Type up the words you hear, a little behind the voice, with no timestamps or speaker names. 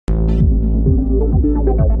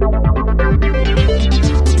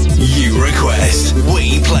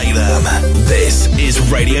play them. This is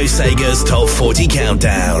Radio Sega's Top 40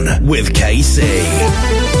 Countdown with KC.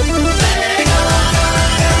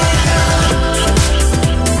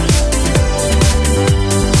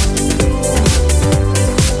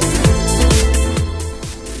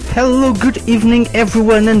 Hello, good evening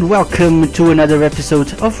everyone, and welcome to another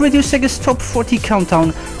episode of Radio Sega's Top 40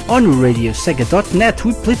 Countdown on RadioSega.net.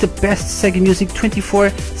 We play the best Sega music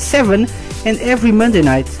 24/7, and every Monday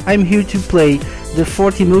night I'm here to play the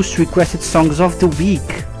 40 most requested songs of the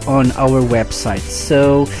week on our website.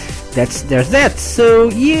 So there's that. So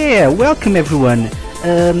yeah, welcome everyone.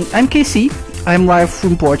 I'm KC, I'm live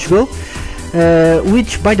from Portugal.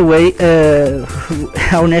 Which, by the way,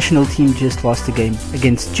 our national team just lost a game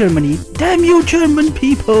against Germany. Damn you, German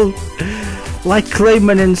people! Like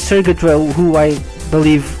Clayman and Sergatwell, who I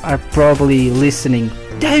believe are probably listening.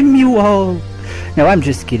 Damn you all! No, I'm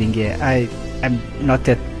just kidding. Yeah, I'm not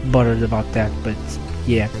that bothered about that, but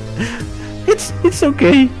yeah, it's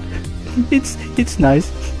okay. It's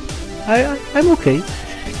nice. I'm okay.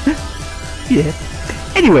 Yeah.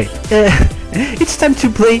 Anyway. It's time to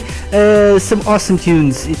play some awesome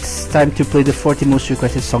tunes. It's time to play the 40 most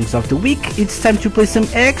requested songs of the week. It's time to play some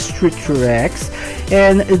extra tracks.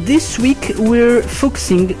 And this week we're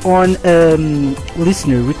focusing on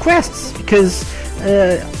listener requests, because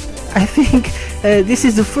I think this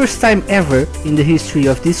is the first time ever in the history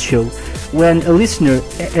of this show when a listener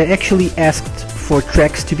actually asked for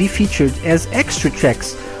tracks to be featured as extra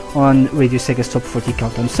tracks on Radio Sega's Top 40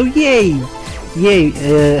 Countdown. So yay!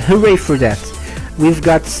 Hooray for that. We've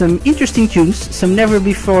got some interesting tunes, some never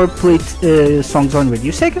before played songs on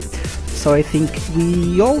Radio Sega, so I think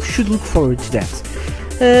we all should look forward to that.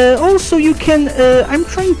 Also, you can, I'm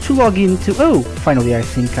trying to log into, finally I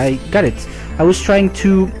think I got it. I was trying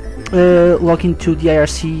to log into the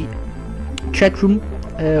IRC chat room,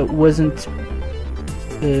 wasn't,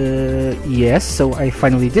 yes, so I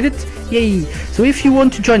finally did it. Yay! So if you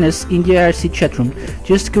want to join us in the IRC chat room,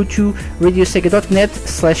 just go to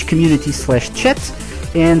radiosega.net/community/chat,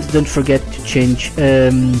 and don't forget to change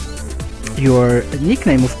your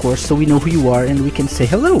nickname, of course, so we know who you are and we can say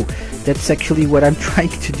hello. That's actually what I'm trying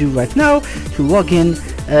to do right now, to log in,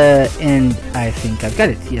 and I think I've got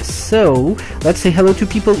it. Yes, so let's say hello to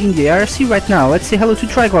people in the IRC right now. Let's say hello to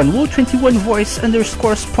Trigon, Wo21 Voice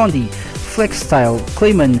 _Spondy, Flexstyle,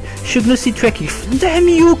 Clayman, Shugnusi Trekkie. Damn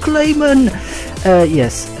you, Clayman!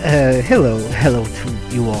 Yes, hello to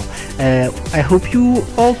you all. I hope you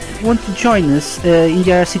all want to join us in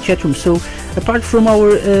the IRC chat room. So, apart from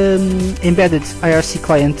our embedded IRC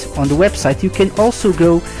client on the website, you can also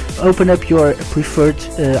go open up your preferred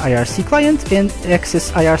IRC client and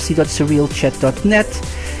access irc.surrealchat.net.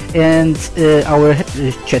 And our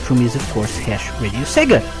chat room is, of course,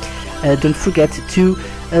 #RadioSega. Don't forget to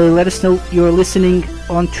let us know you're listening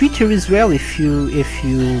on Twitter as well, if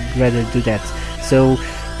you'd rather do that. So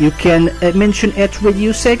you can mention at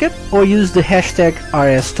Radio Sega or use the hashtag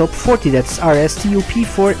RSTop40. That's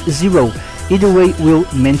RSTOP40. Either way, we'll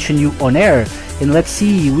mention you on air. And let's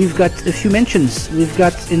see, we've got a few mentions. We've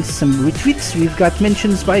got in some retweets. We've got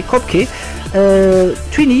mentions by Kopke,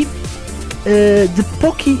 Trini, the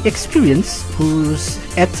Poki Experience, who's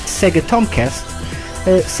at Sega Tomcast,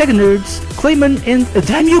 Sega Nerds, Clayman, and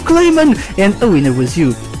damn you, Clayman! And a winner was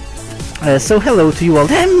you. So hello to you all.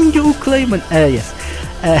 Damn you, Clayman! Yes.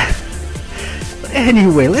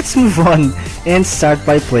 Anyway, let's move on and start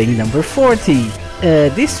by playing number 40.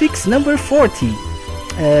 This week's number 40.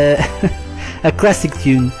 A classic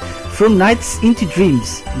tune from Nights into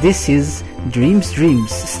Dreams. This is Dreams.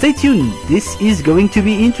 Stay tuned. This is going to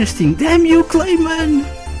be interesting. Damn you, Clayman!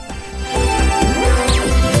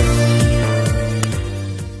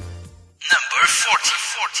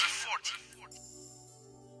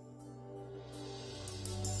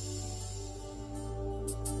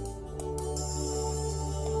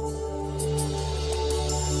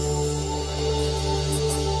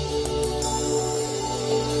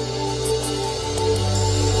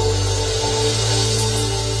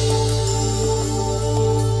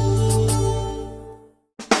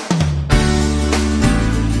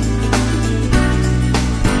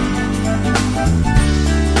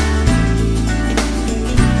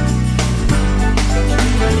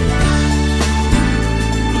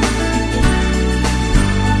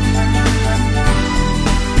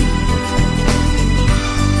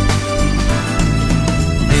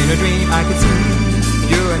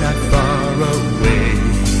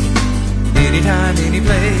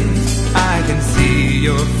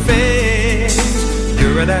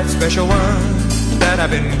 Special one that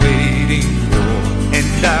I've been waiting for,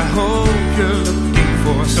 and I hope you're looking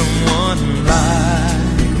for someone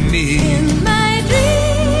like me. In my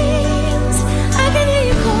dreams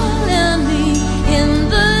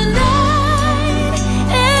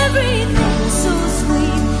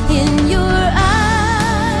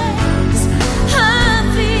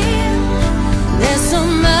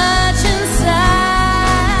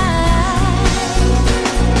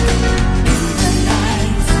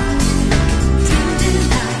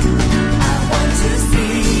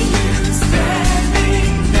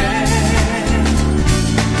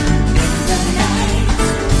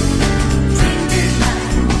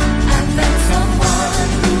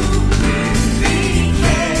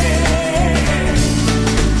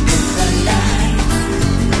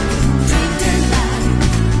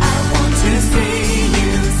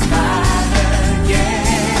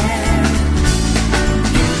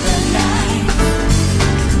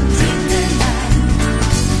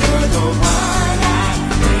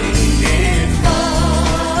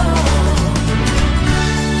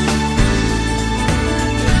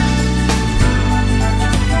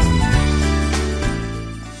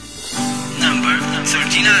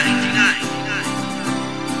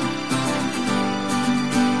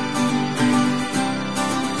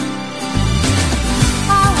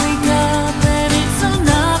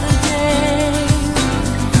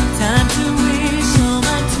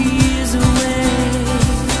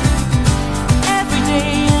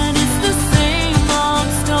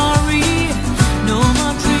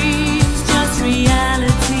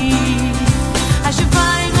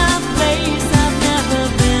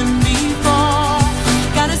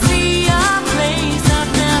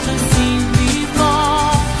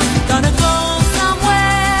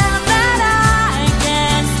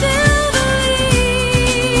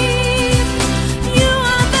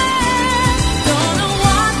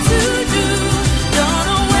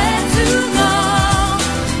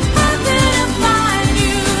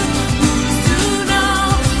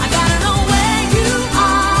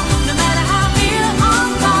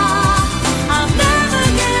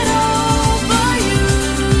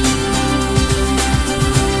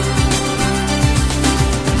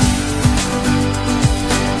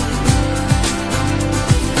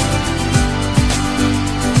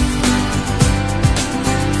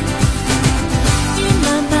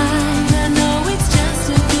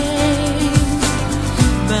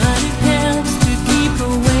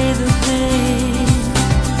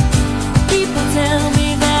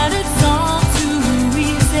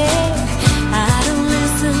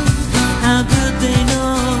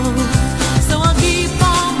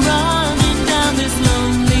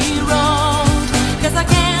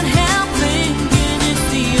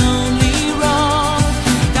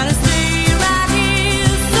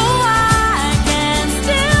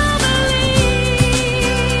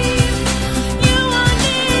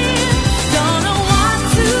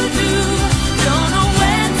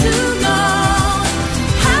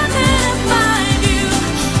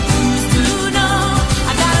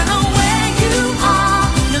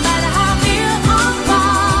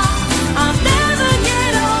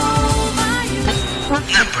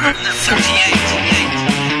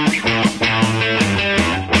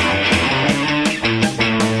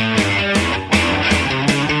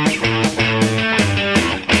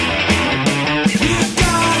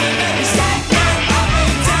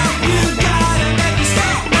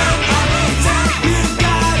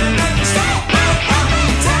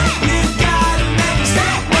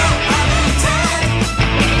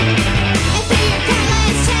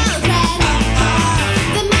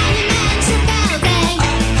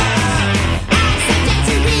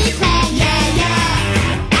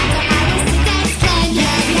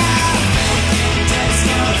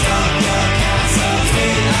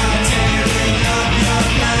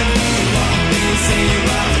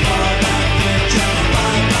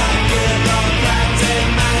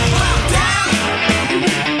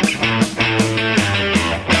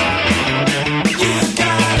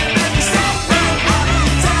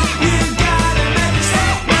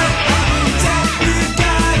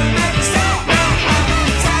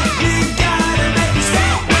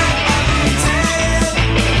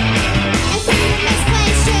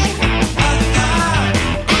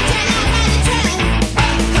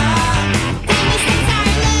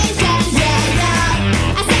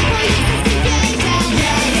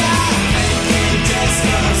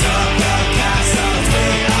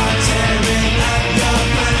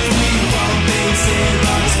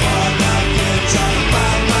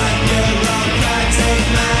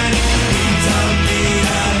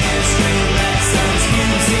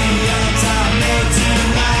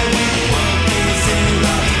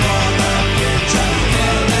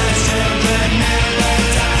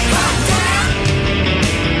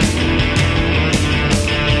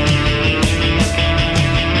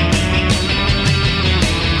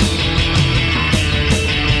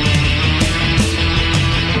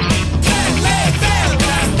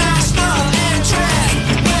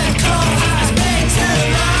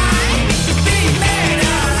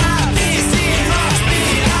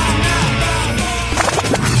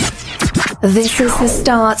This is the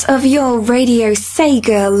start of your Radio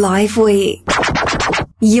Sega Live Week.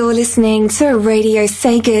 You're listening to Radio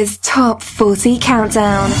Sega's Top 40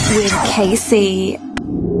 Countdown with KC.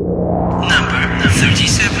 Number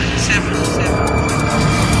 37.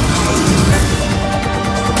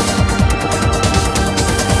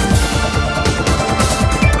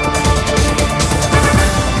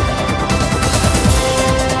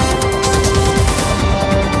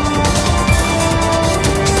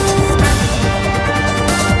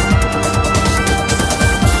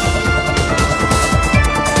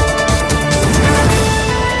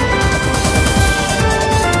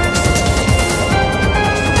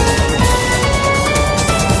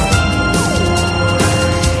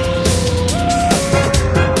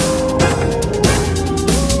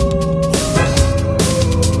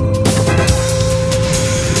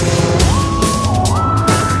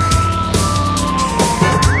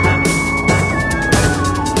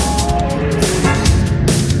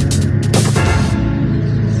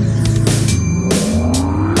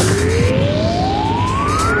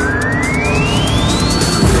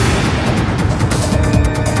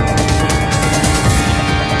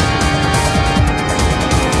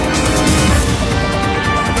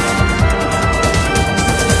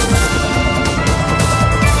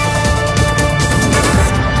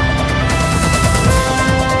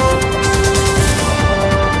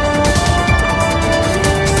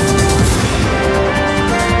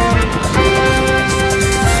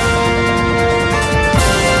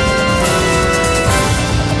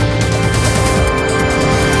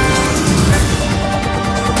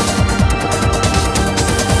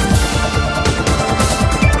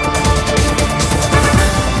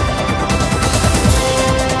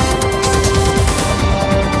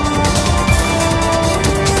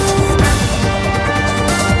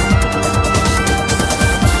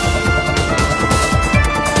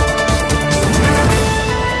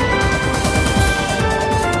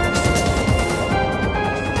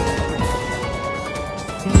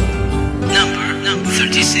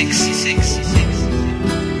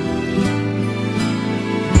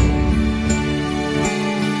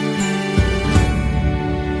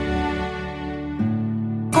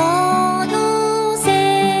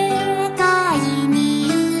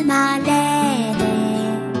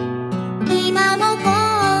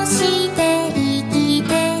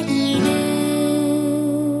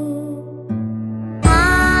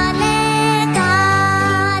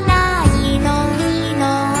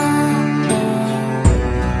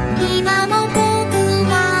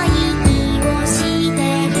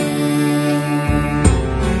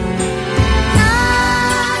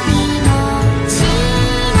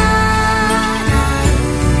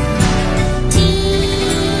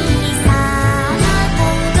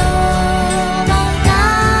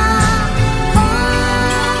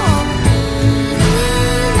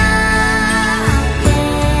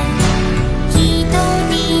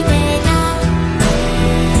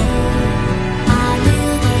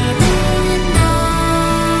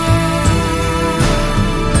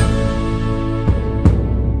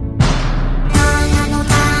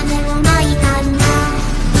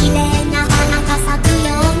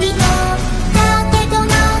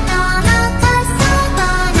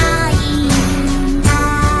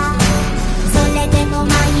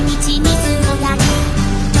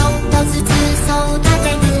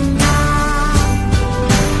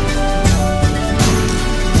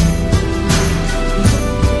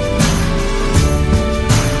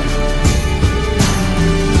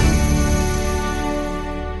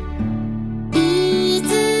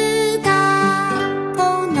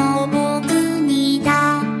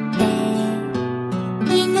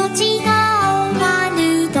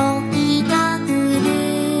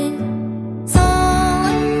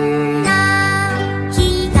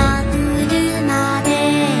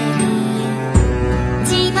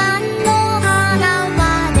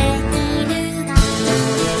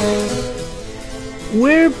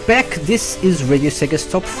 This is Radio Sega's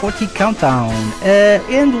Top 40 Countdown.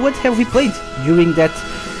 And what have we played during that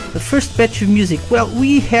first batch of music? Well,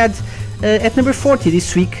 we had at number 40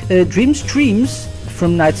 this week, Dreams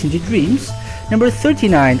from Nights into Dreams. Number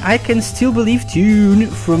 39, I Can Still Believe Tune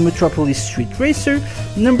from Metropolis Street Racer.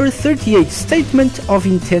 Number 38, Statement of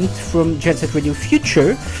Intent from Jet Set Radio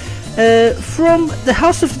Future. From the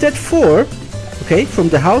House of the Dead 4, okay, from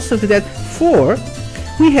the House of the Dead 4,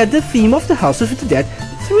 we had the theme of the House of the Dead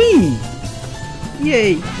 3.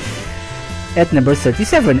 Yay! At number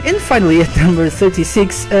 37. And finally at number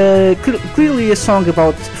 36, clearly a song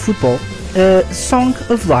about football, Song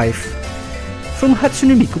of Life from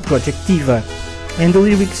Hatsune Miku Project Diva. And the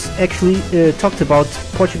lyrics actually talked about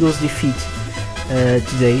Portugal's defeat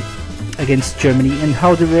today against Germany, and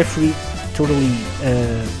how the referee totally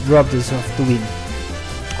robbed us of the win.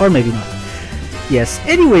 Or maybe not. Yes,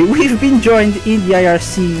 anyway, we've been joined in the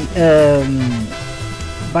IRC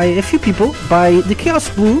by a few people, by the Chaos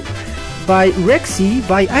Blue, by Rexy,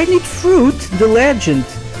 by I Need Fruit, the legend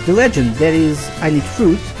that is I Need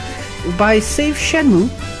Fruit, by Save Shenmue,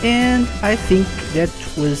 and I think that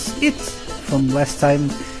was it from last time.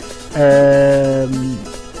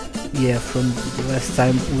 From the last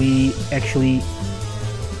time we actually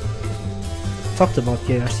talked about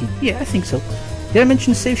the IRC. Yeah, I think so. Did I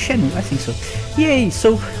mention Save Shenmue? I think so. Yay!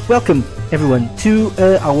 So, welcome everyone to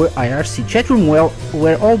our IRC chat room,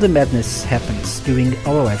 where all the madness happens during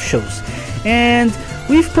our live shows. And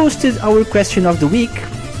we've posted our question of the week,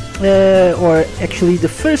 or actually the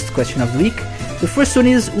first question of the week. The first one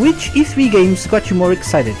is, which E3 games got you more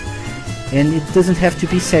excited? And it doesn't have to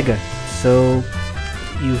be Sega, so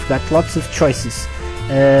you've got lots of choices.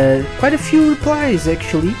 Quite a few replies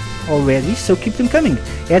actually already, so keep them coming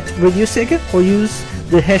at Radio Sega, or use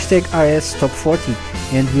the hashtag RSTop40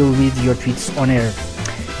 and we'll read your tweets on air.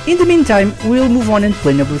 In the meantime, we'll move on and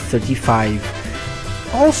play number 35.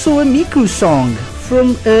 Also a Miku song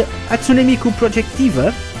from Hatsune Miku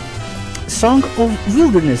Projectiva, Song of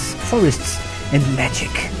Wilderness, Forests and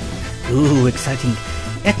Magic. Ooh, exciting.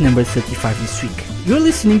 At number 35 this week. You're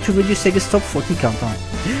listening to Radio Sega's Top 40 Countdown,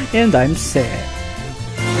 and I'm sad.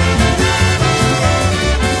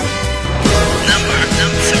 Number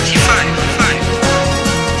 35.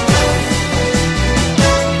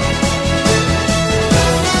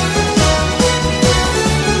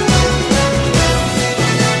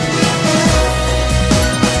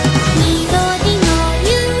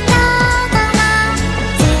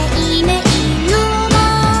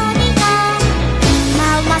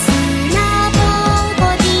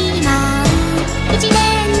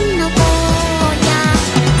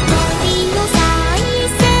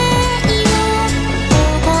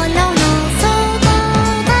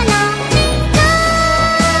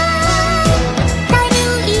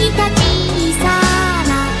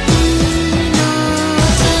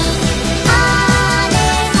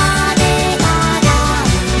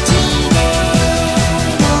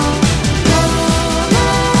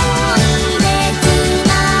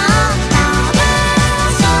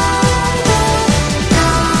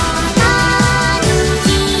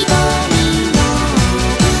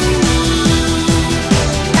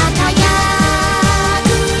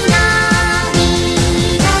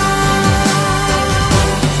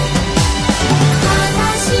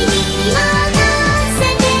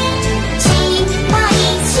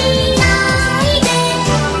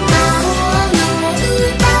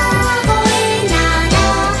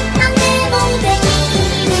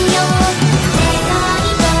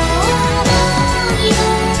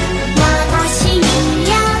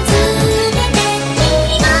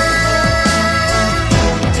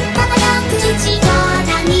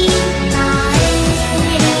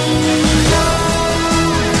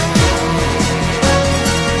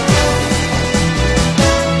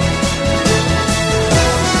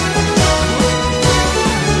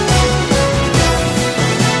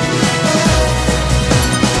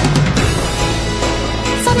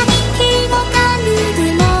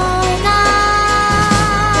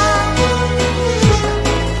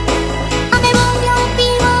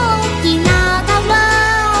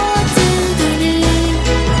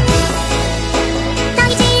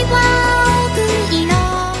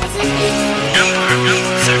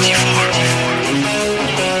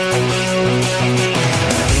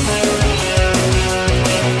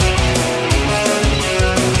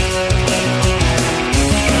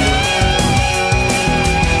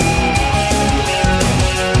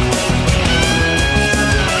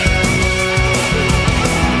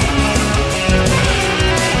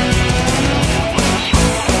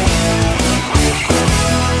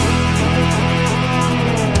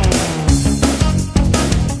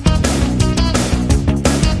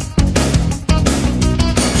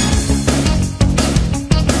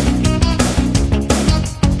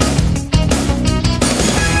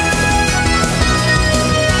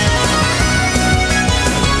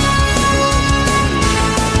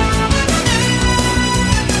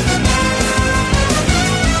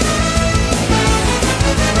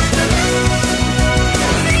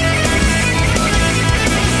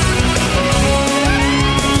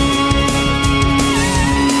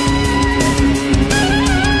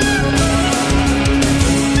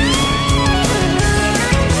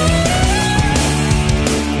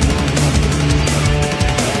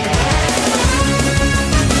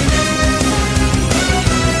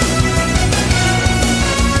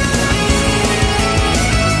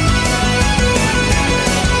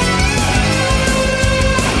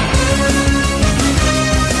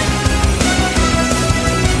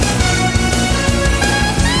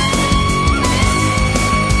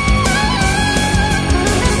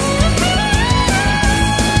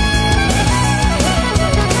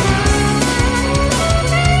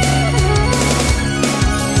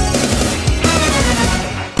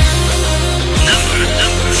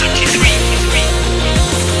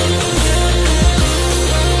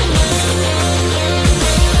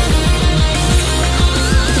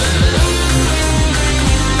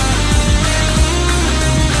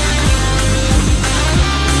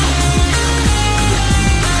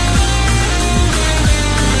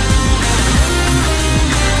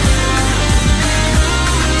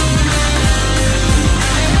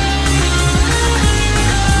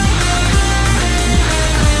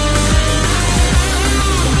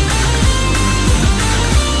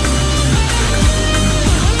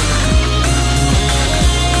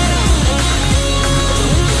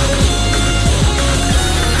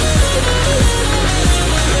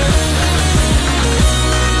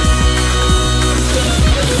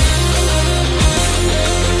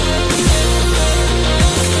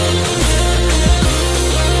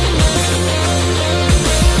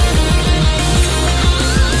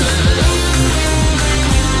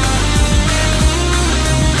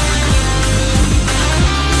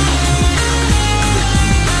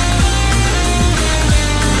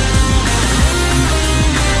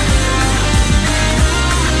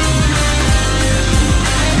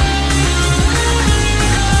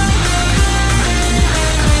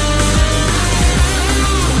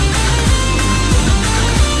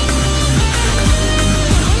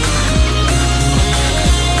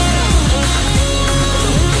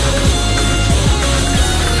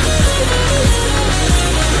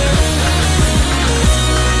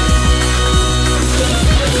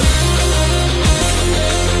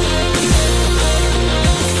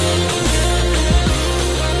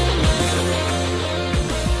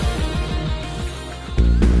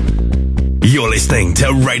 You're listening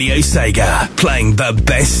to Radio Sega, playing the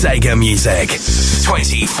best Sega music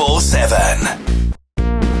 24/7.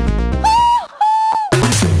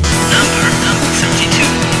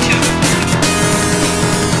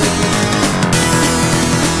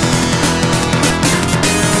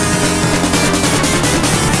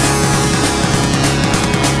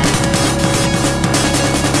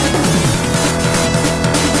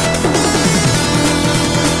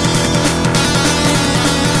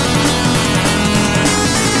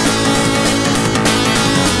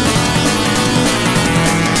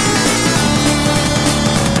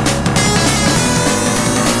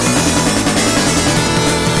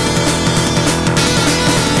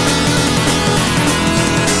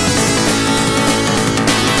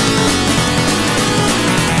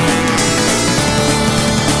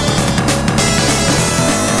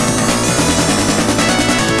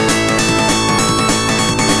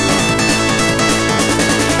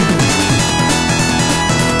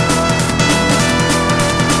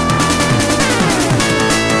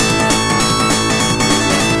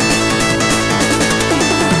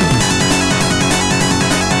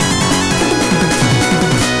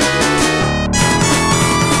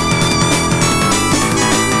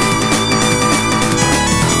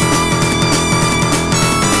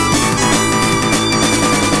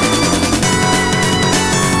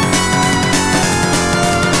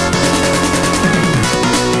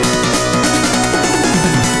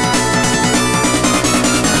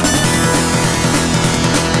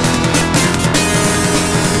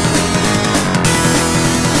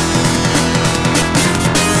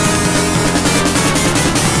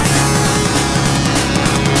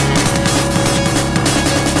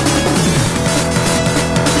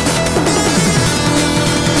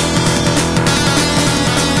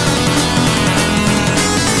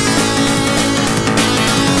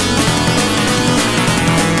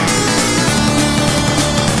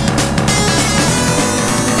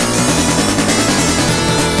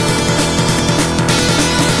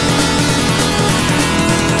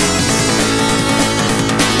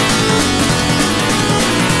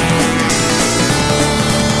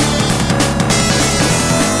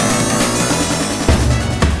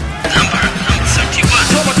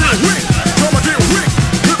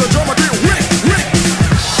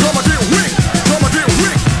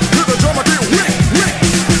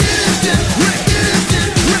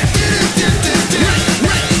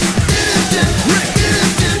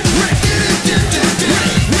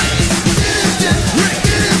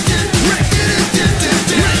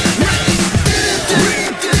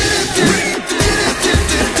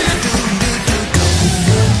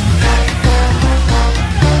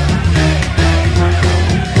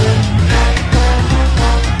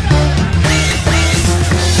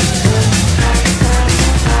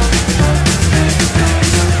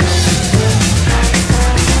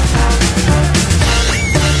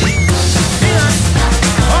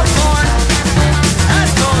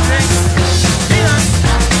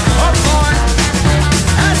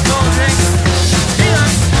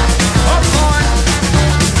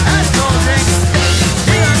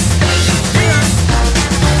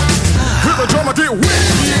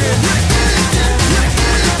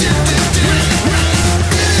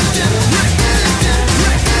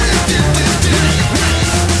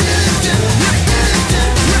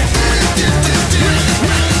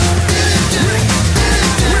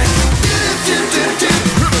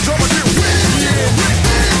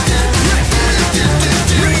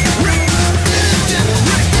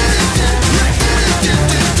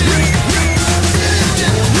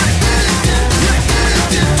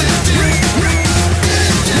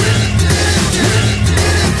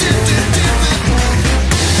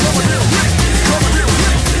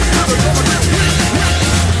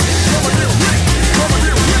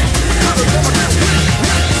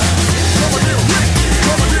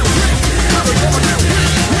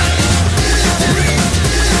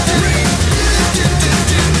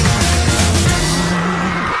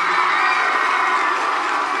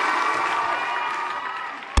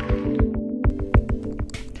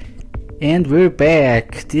 And we're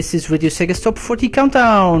back. This is Radio Sega's Top 40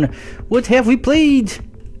 Countdown. What have we played?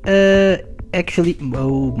 Actually,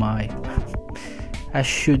 oh my. I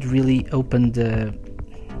should really open the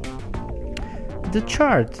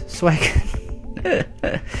chart so I can...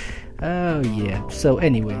 Oh yeah. So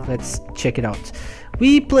anyway, let's check it out.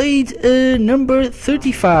 We played number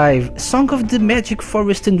 35, Song of the Magic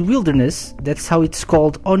Forest and Wilderness. That's how it's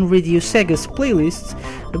called on Radio Sega's playlist,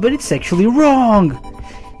 but it's actually wrong.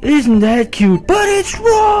 Isn't that cute? But it's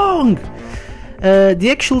wrong! The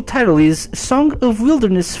actual title is Song of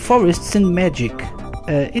Wilderness, Forests and Magic.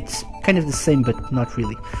 It's kind of the same, but not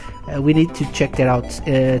really. We need to check that out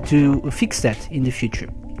to fix that in the future.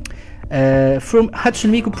 From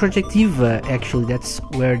Hatsune Miku Project Eva, actually, that's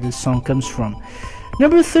where the song comes from.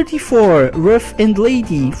 Number 34, Rough and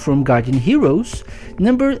Lady from Guardian Heroes.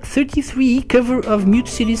 Number 33, cover of Mute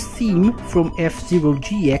City's theme from F-Zero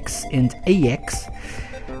GX and AX.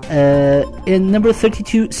 And number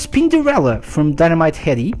 32, Spinderella from Dynamite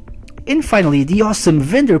Headdy. And finally, the awesome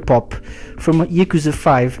Vanderpop from Yakuza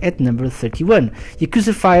 5 at number 31.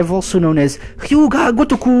 Yakuza 5, also known as Ryuga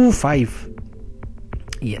Gotoku 5.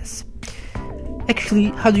 Yes. Actually,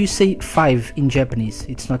 how do you say 5 in Japanese?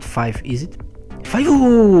 It's not 5, is it? 5.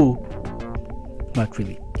 Not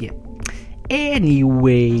really, yeah.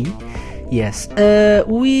 Anyway, yes,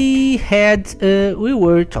 we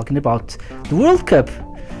were talking about the World Cup.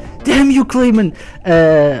 Damn you, Clayman!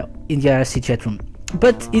 In the IRC chat room.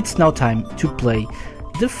 But it's now time to play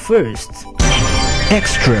the first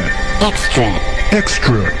extra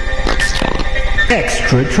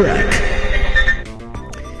track.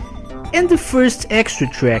 And the first extra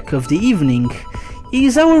track of the evening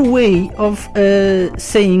is our way of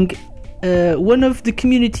saying one of our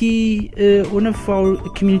community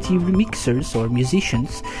remixers or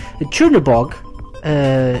musicians, Chernobog,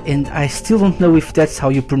 and I still don't know if that's how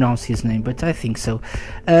you pronounce his name, but I think so.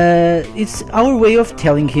 It's our way of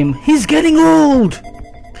telling him he's getting old.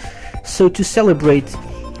 So to celebrate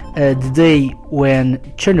the day when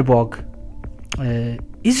Chernobog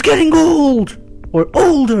is getting old or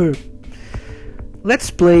older,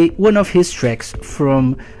 let's play one of his tracks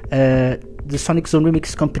from the Sonic Zone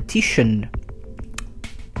Remix competition.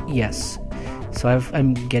 Yes, so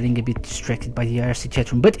I'm getting a bit distracted by the IRC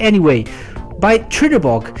chat room. But anyway, by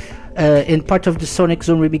Chernobog, and part of the Sonic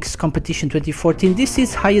Zone Remix competition 2014, this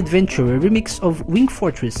is High Adventure, a remix of Wing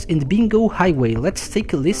Fortress and Bingo Highway. Let's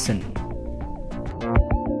take a listen.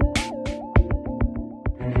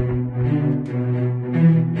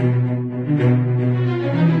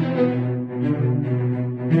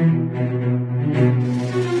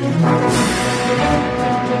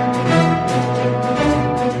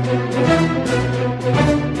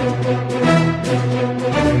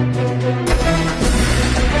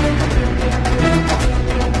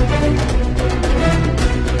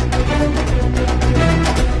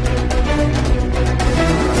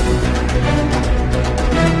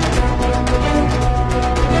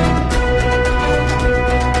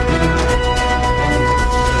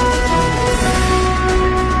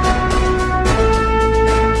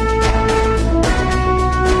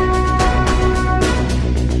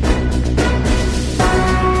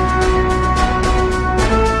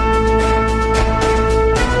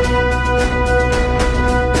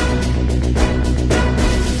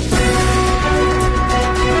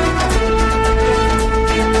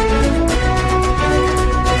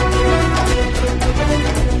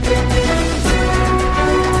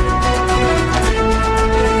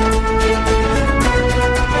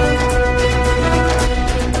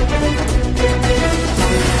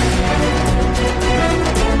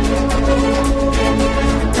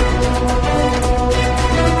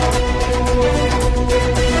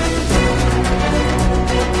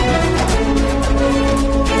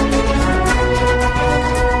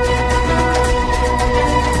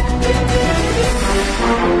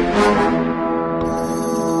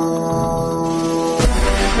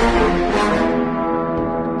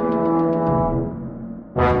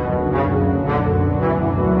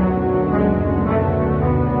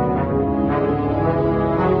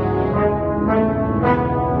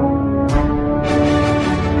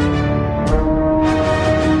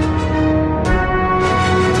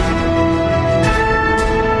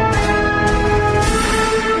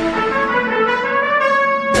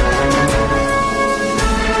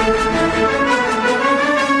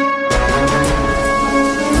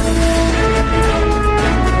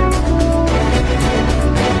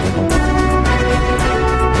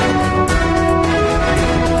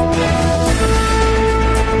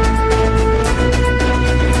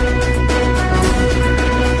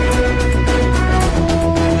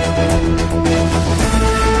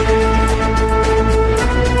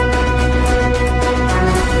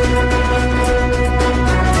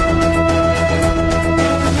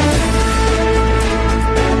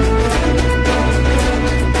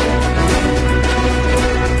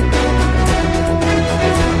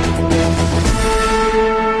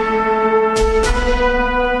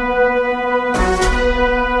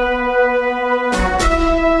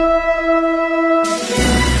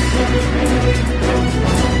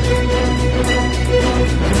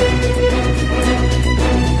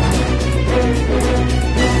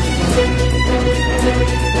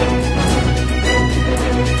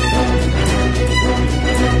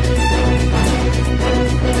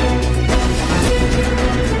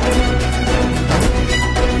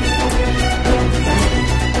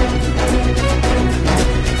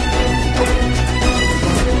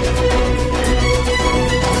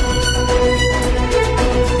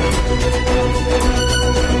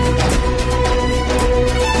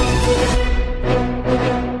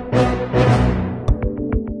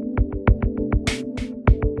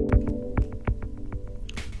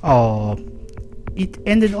 Oh, it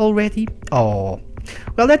ended already? Oh.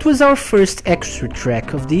 Well, that was our first extra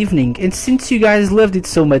track of the evening, and since you guys loved it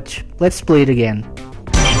so much, let's play it again.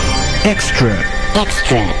 Extra.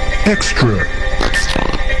 Extra. Extra.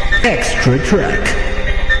 Extra track.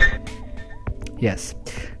 Yes.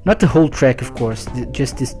 Not the whole track, of course,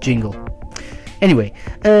 just this jingle. Anyway,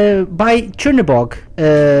 by Chernobog,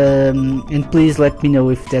 and please let me know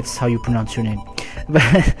if that's how you pronounce your name.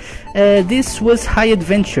 This was High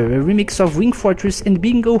Adventure, a remix of Wing Fortress and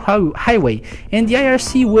Bingo Highway, and the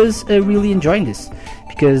IRC was really enjoying this,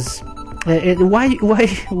 because why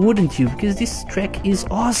wouldn't you? Because this track is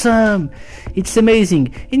awesome, it's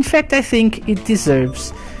amazing. In fact, I think it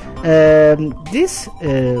deserves this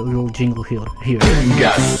little jingle here.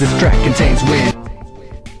 Yes, this track contains wind.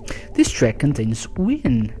 This track contains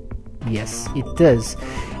win. Yes, it does.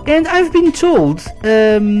 And I've been told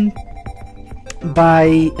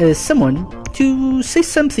by someone to say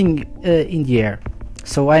something in the air.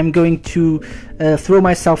 So I'm going to throw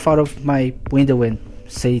myself out of my window and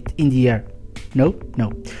say it in the air. No?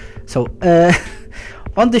 So,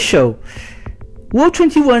 on the show,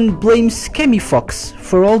 Woe21 blames Kemi Fox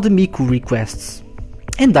for all the Miku requests.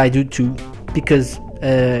 And I do too, because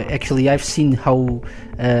actually I've seen how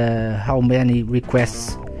many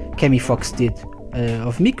requests Kemi Fox did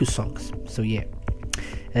of Miku songs. So yeah,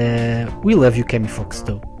 we love you, Kemi Fox,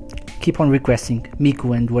 though. Keep on requesting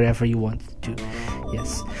Miku and whatever you want to.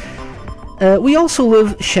 Yes. We also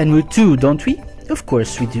love Shenmue 2, don't we? Of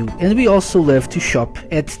course we do. And we also love to shop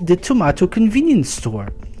at the Tomato convenience store.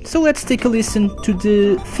 So let's take a listen to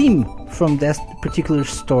the theme from that particular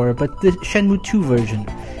store, but the Shenmue 2 version,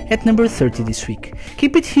 at number 30 this week.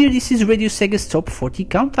 Keep it here, this is Radio Sega's Top 40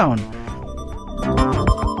 Countdown.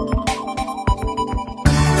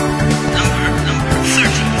 Number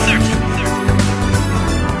 30.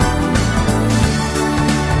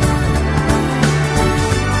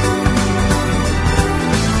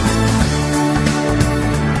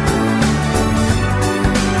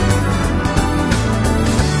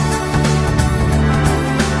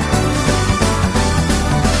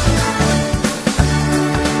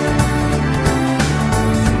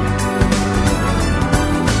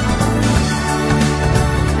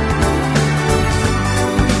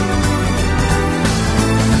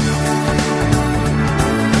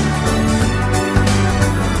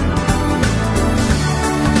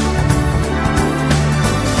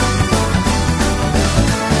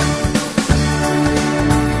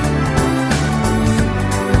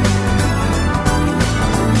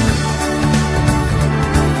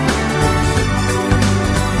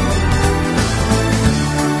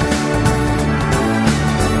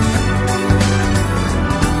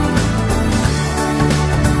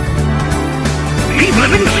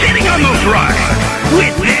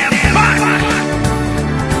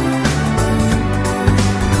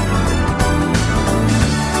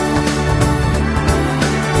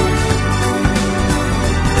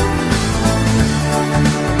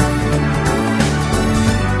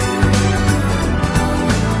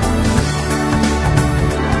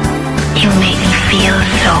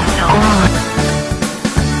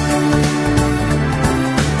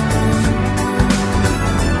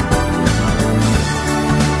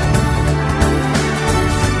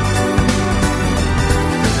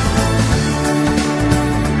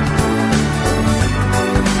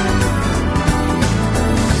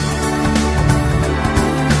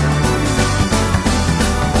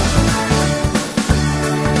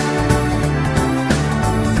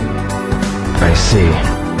 I see.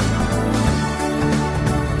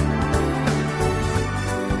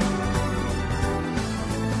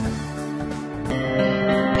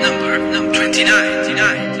 Number 29.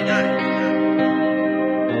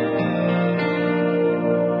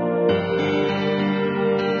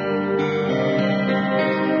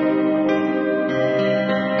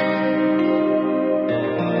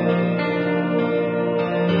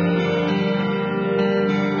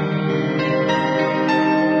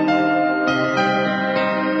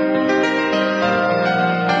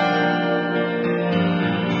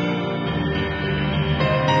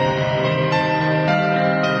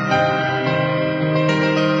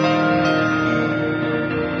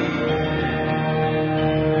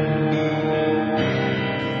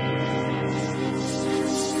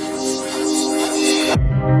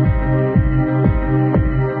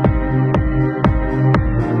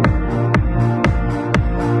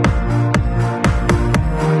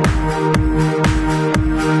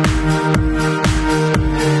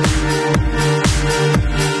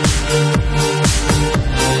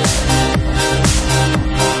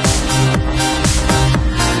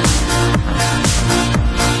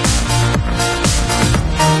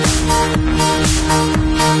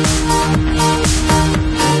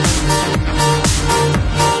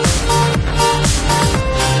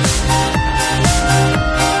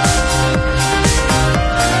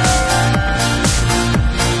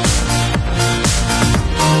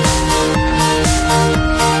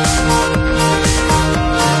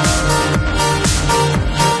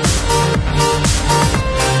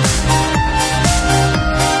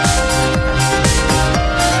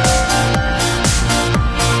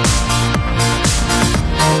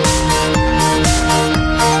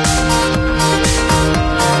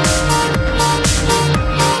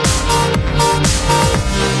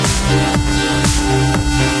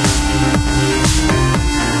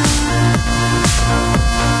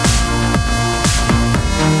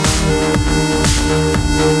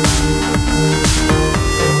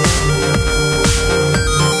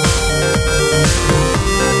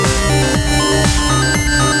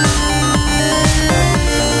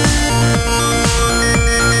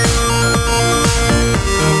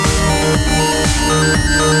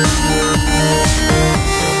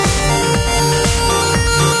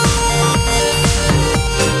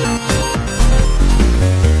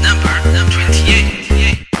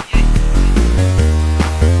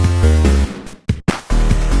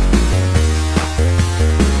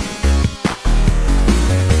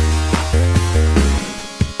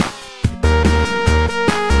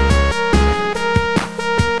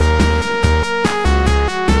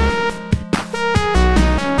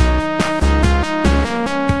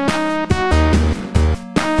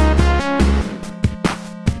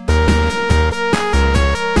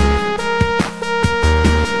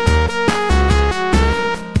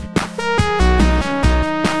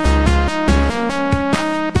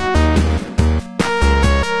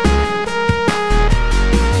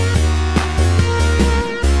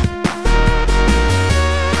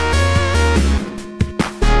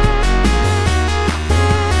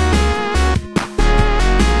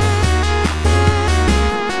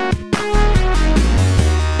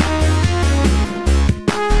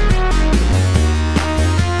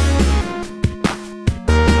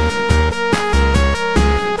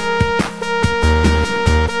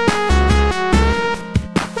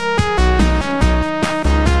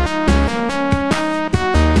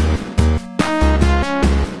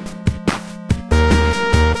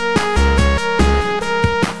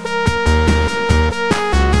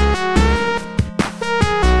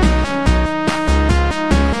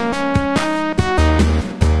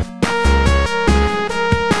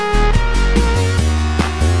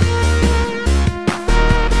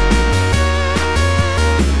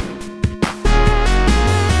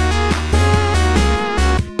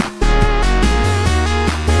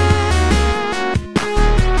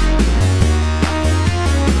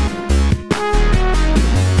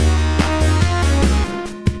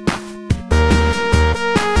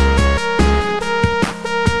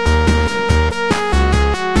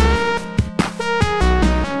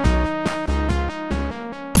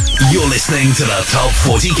 listening to the Top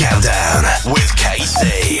 40 Countdown with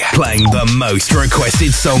KC. Playing the most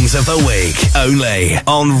requested songs of the week. Only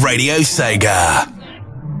on Radio Sega. Number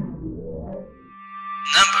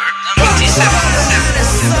 27.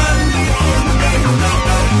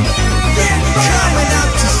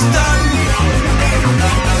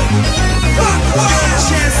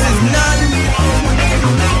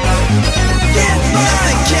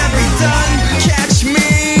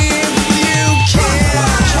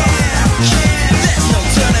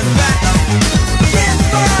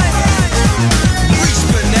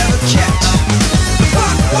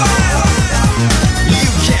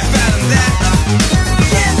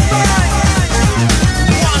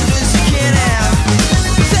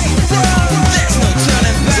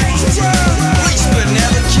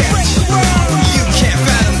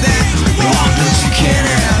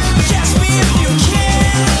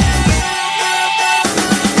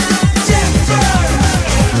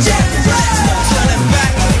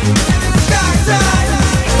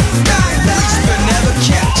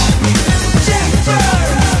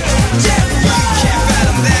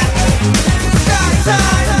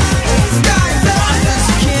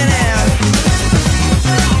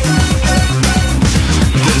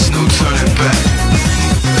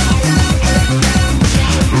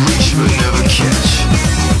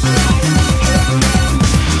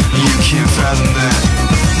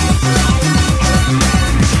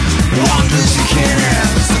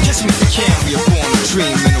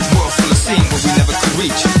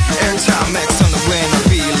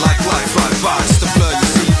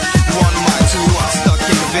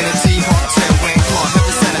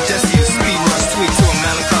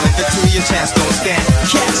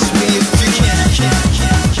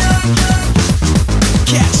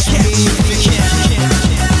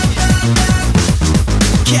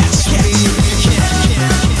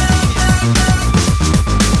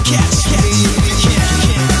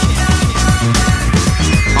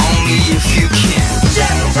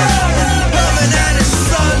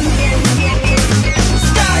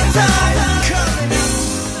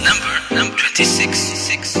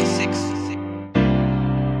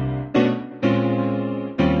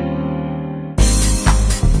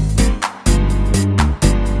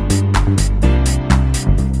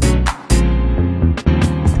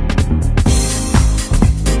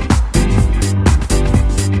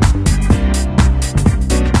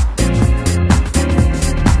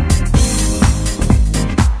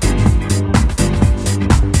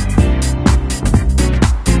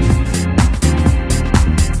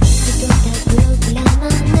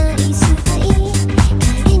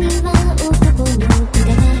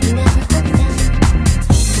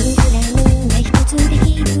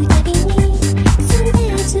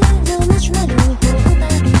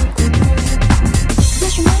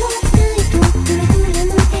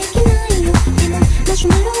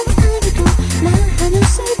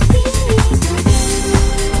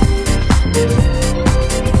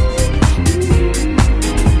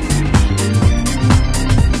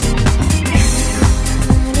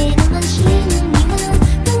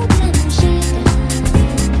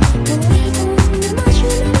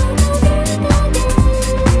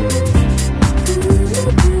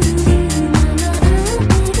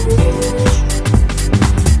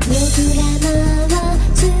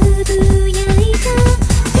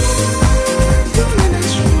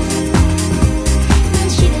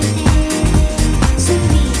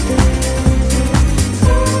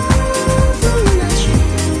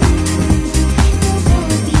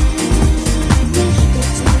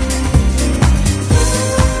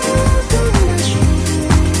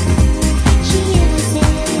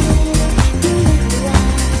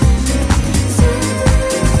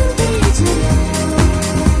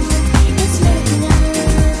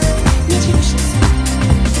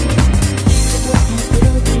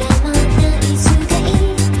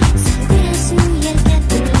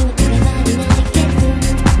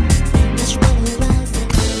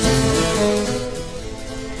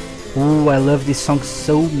 I love this song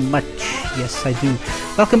so much. Yes, I do.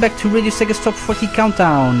 Welcome back to Radio Sega's Top 40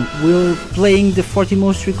 Countdown. We're playing the 40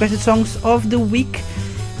 most requested songs of the week,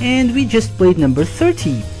 and we just played number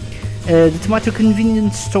 30. The Tomato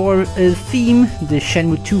Convenience Store theme, the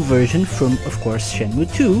Shenmue 2 version from, of course,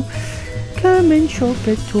 Shenmue 2. Come and shop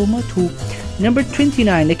at Tomato. Number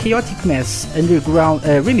 29, A Chaotic Mess, underground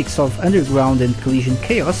remix of Underground and Collision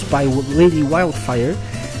Chaos by Lady Wildfire.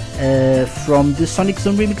 From the Sonic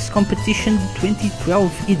Zone Remix Competition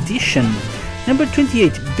 2012 edition. Number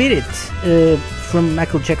 28, Beat It, from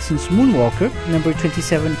Michael Jackson's Moonwalker. Number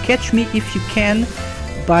 27, Catch Me If You Can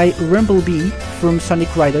by Rumblebee from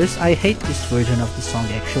Sonic Riders. I hate this version of the song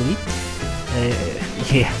actually.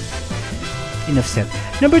 Yeah. enough said.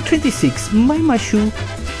 Number 26, My Mashu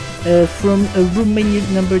from Romania,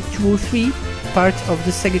 number 203, part of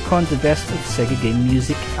the SegaCon, the Best of Sega Game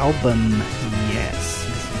Music album. Yes.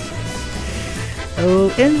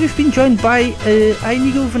 And we've been joined by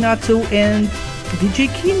Inigo Venato and DJ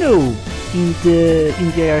Kino in the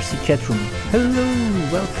IRC chat room. Hello,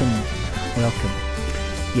 welcome.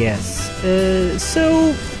 Yes.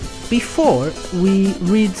 So before we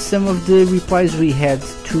read some of the replies we had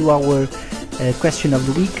to our question of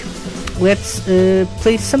the week, let's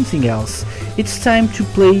play something else. It's time to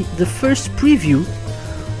play the first preview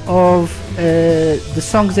of the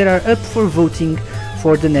songs that are up for voting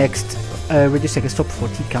for the next Radio Sega's Top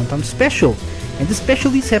 40 Countdown Special. And the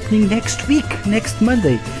special is happening next week, next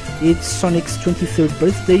Monday. It's Sonic's 23rd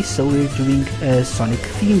birthday, so we're doing a Sonic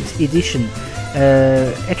themed edition.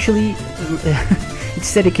 Actually,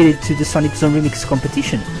 it's dedicated to the Sonic Zone Remix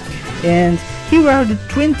competition. And here are the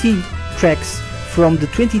 20 tracks from the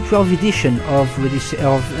 2012 edition of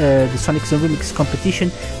the Sonic Zone Remix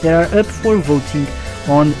competition that are up for voting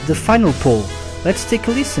on the final poll. Let's take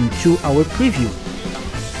a listen to our preview.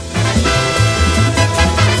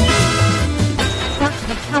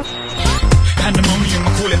 Pandemonium,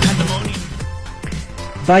 call it pandemonium.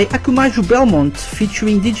 By Akumaju Belmont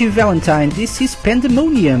featuring DJ Valentine, this is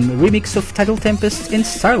Pandemonium, remix of Tidal Tempest and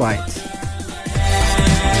Starlight.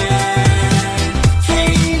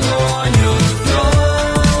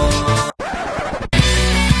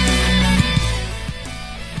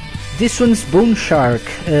 This one's Bone Shark,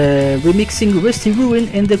 remixing Rusty Ruin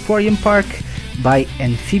and Aquarium Park by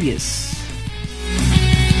Amphibious.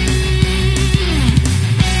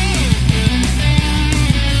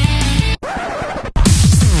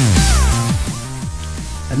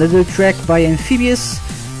 Another track by Amphibious,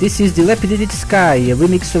 this is Dilapidated Sky, a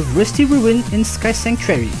remix of Rusty Ruin and Sky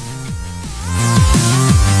Sanctuary.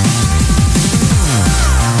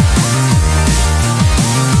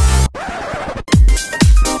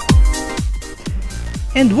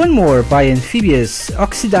 And one more by Amphibious,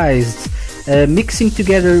 Oxidized, mixing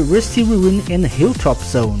together Rusty Ruin and Hilltop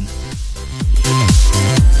Zone.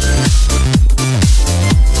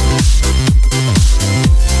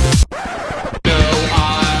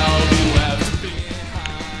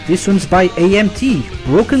 This one's by AMT,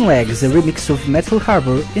 Broken Legs, a remix of Metal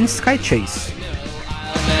Harbor and Sky Chase.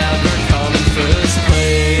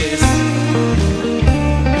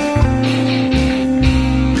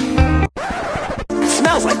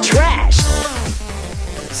 Smells like trash!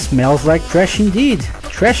 Smells like trash indeed.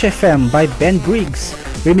 Trash FM by Ben Briggs,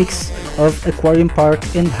 remix of Aquarium Park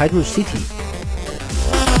and Hydro City.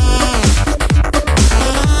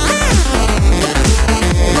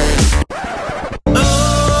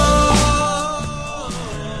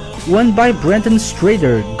 One by Brandon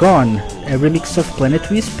Strader, Gone, a remix of Planet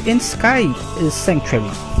Wisp and Sky Sanctuary.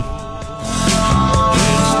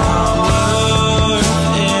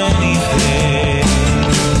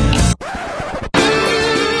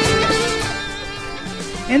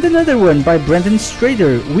 And another one by Brandon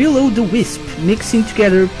Strader, Will-O-The-Wisp, mixing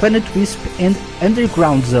together Planet Wisp and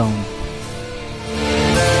Underground Zone.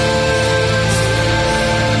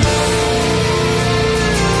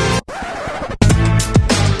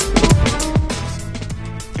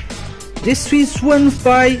 This is one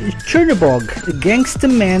by Chernobog, Gangsta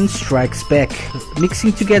Man Strikes Back,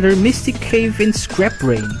 mixing together Mystic Cave and Scrap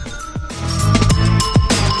Rain.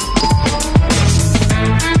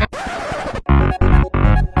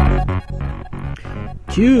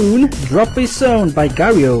 Tune, Drop Base Zone by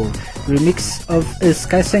Gario, remix of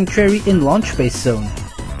Sky Sanctuary and Launch Base Zone.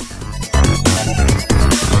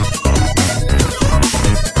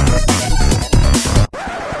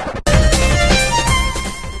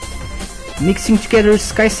 Mixing together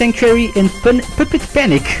Sky Sanctuary and Puppet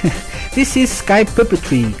Panic. This is Sky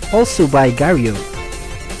Puppetry, also by Gario.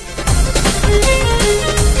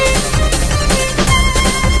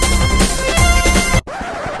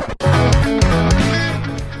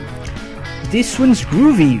 This one's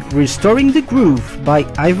Groovy, Restoring the Groove by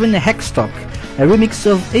Ivan Heckstock, a remix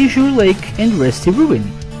of Azure Lake and Rusty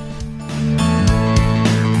Ruin.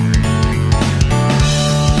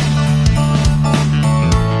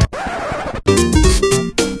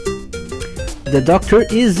 The Doctor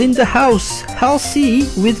is in the house, Hal C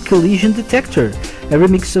with Collision Detector, a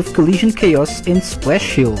remix of Collision Chaos and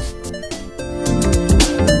Splash Hill.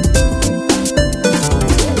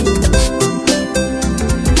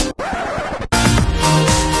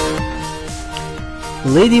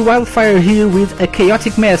 Lady Wildfire here with A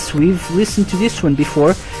Chaotic Mess. We've listened to this one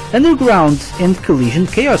before, Underground and Collision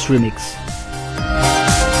Chaos remix.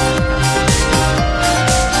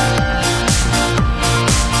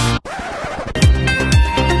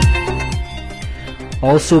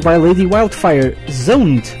 Also by Lady Wildfire,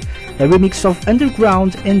 Zoned, a remix of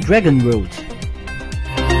Underground and Dragon Road.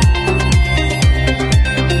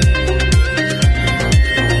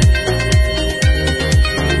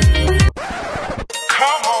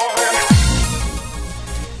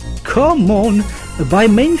 Come On by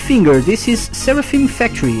Main Finger. This is Seraphim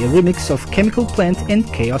Factory, a remix of Chemical Plant and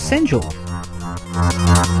Chaos Angel.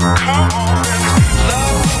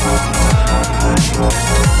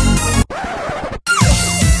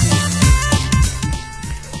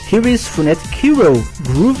 Here is Phonetic Hero,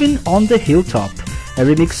 Groovin' on the Hilltop, a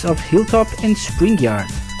remix of Hilltop and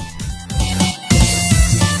Springyard.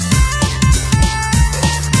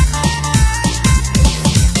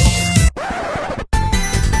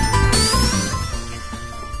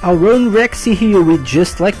 Our own Rexy here with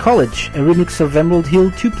Just Like College, a remix of Emerald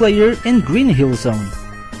Hill 2-player and Green Hill Zone.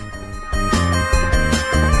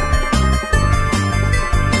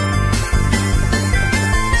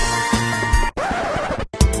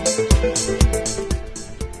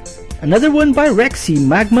 Another one by Rexy,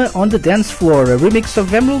 Magma on the Dance Floor, a remix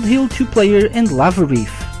of Emerald Hill 2-player and Lava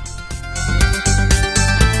Reef.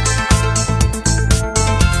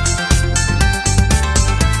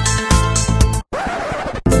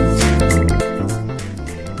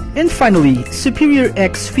 And finally, Superior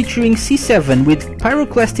X featuring C7 with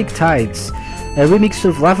Pyroclastic Tides, a remix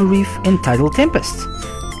of Lava Reef and Tidal Tempest.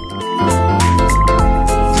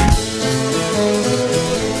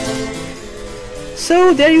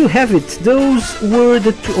 So there you have it. Those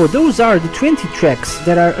are the 20 tracks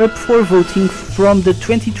that are up for voting from the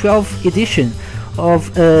 2012 edition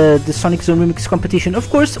of the Sonic Zone Remix competition. Of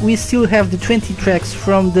course, we still have the 20 tracks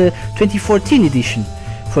from the 2014 edition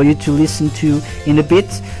for you to listen to in a bit,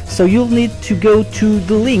 so you'll need to go to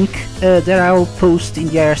the link that I'll post in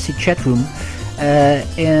the IRC chat room,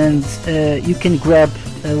 and you can grab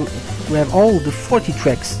all the 40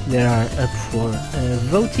 tracks that are up for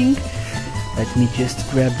voting. Let me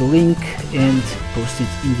just grab the link and post it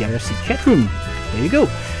in the IRC chat room. There you go.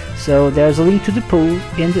 So there's a link to the poll,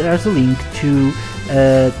 and there's a link to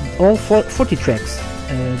all 40 tracks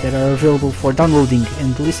that are available for downloading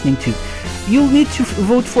and listening to. You'll need to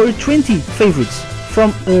vote for 20 favorites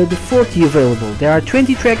from the 40 available. There are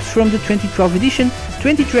 20 tracks from the 2012 edition,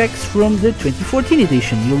 20 tracks from the 2014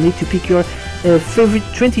 edition. You'll need to pick your favorite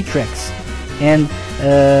 20 tracks. And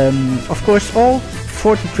of course, all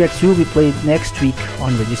 40 tracks will be played next week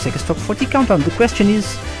on Radio Sega's Top 40 Countdown. The question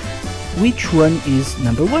is, which one is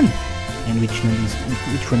number 1? And which one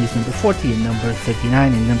is number 40, and number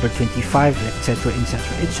 39, and number 25, etc,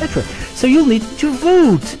 etc, etc. So you'll need to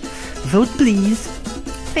vote. Vote please.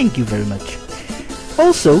 Thank you very much.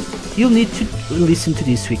 Also, you'll need to listen to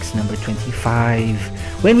this week's number 25.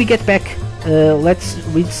 When we get back, let's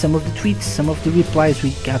read some of the tweets, some of the replies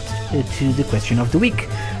we got to the question of the week.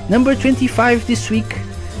 Number 25 this week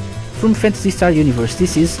from Fantasy Star Universe.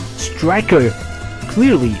 This is Striker.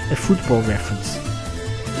 Clearly a football reference.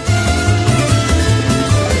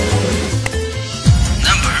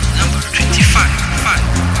 Number 25.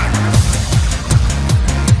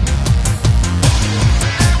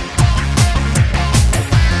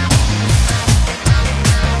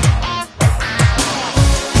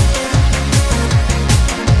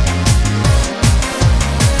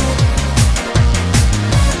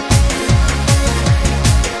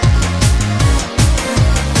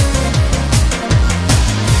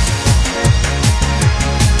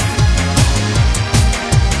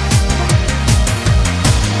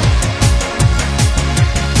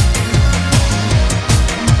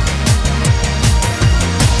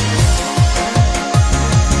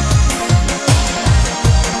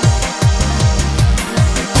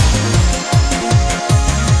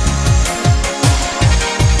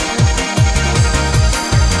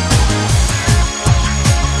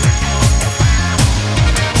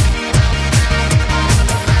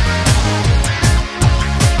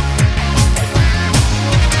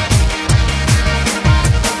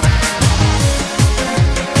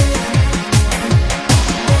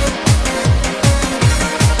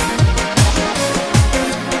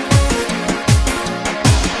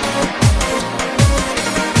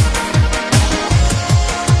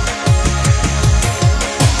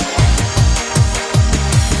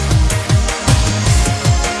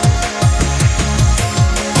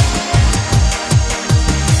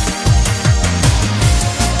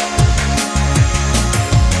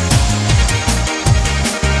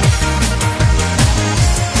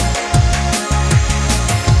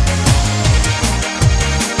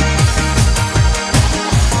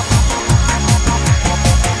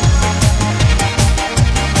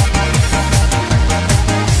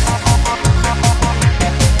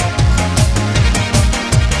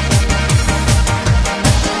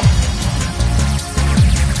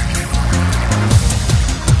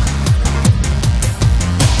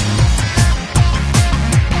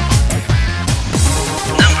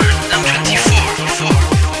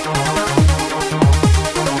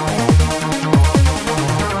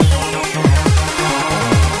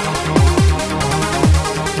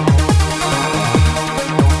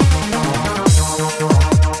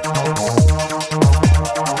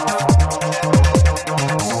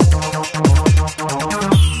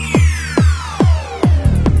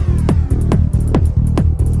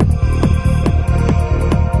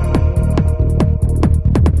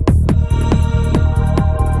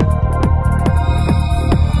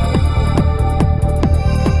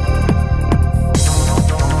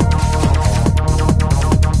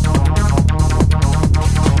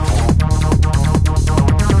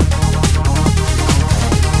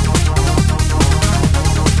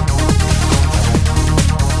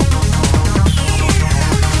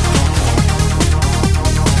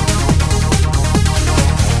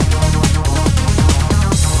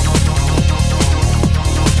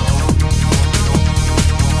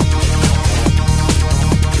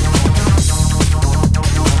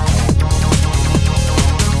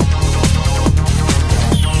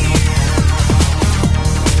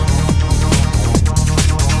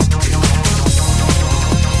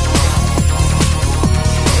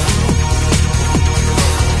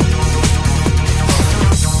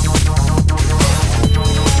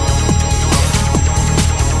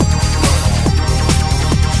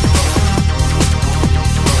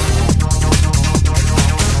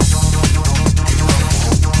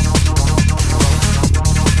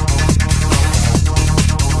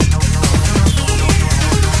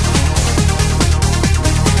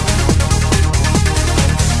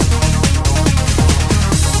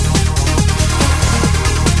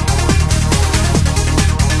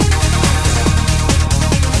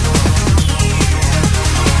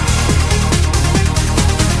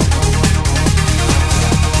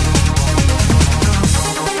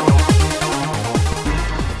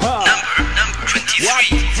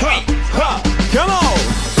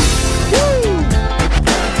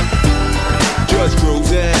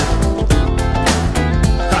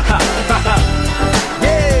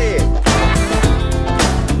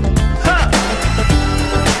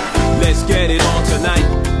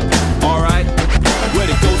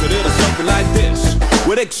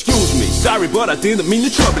 Well, excuse me, sorry, but I didn't mean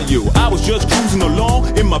to trouble you. I was just cruising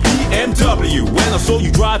along in my BMW when I saw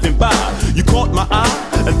you driving by. You caught my eye,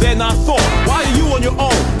 and then I thought, why are you on your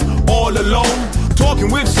own, all alone?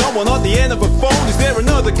 Talking with someone on the end of a phone. Is there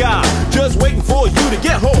another guy just waiting for you to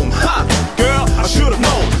get home? Ha! Girl, I should have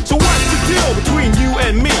known. So what's the deal between you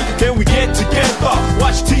and me? Can we get together,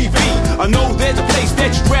 watch TV? I know there's a place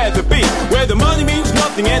that you'd rather be, where the money means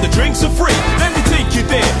nothing and the drinks are free. Let me take you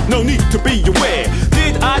there, no need to be aware.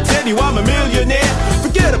 Did I tell you I'm a millionaire?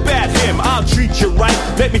 Forget about him, I'll treat you right.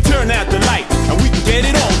 Let me turn out the light, and we can get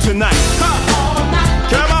it on tonight. Ha!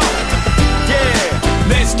 Come on,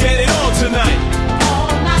 yeah, let's get it on tonight.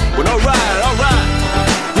 Well, alright,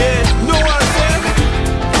 yeah, you know what I'm saying?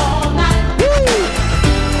 Woo!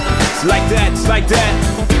 It's like that,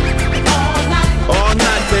 all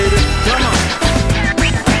night, baby, come on.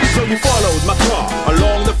 So you followed my car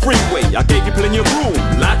along the freeway. I gave you plenty of room,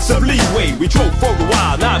 lots of leeway. We drove for a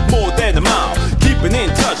while, not more than a mile. Keeping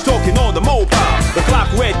in touch, talking on the mobile. The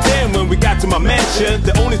clock read 10 when we got to my mansion.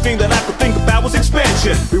 The only thing that I could think about was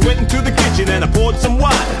expansion. We went into the kitchen and I poured some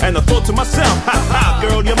wine, and I thought to myself, ha ha,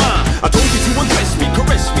 girl, you're mine. I told you to undress me,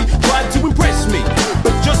 caress me, try to impress me,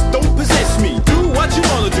 but just don't possess me. Do what you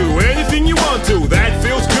wanna do, anything you want to. That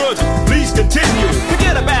feels good, please continue.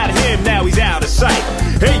 Forget about him, now he's out of sight.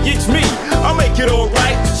 Hey, it's me, I'll make it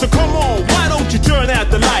alright. So come on, why don't you turn out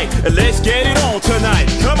the light, and let's get it on tonight.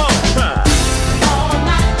 Come on, huh?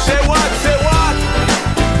 Say what?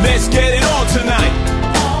 Let's get it on tonight.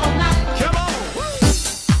 Come on.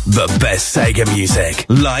 The best Sega music,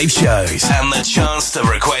 live shows, and the chance to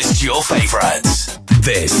request your favorites.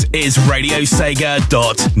 This is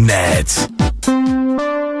RadioSega.net.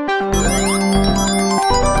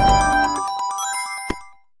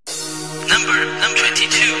 Number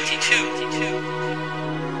 22.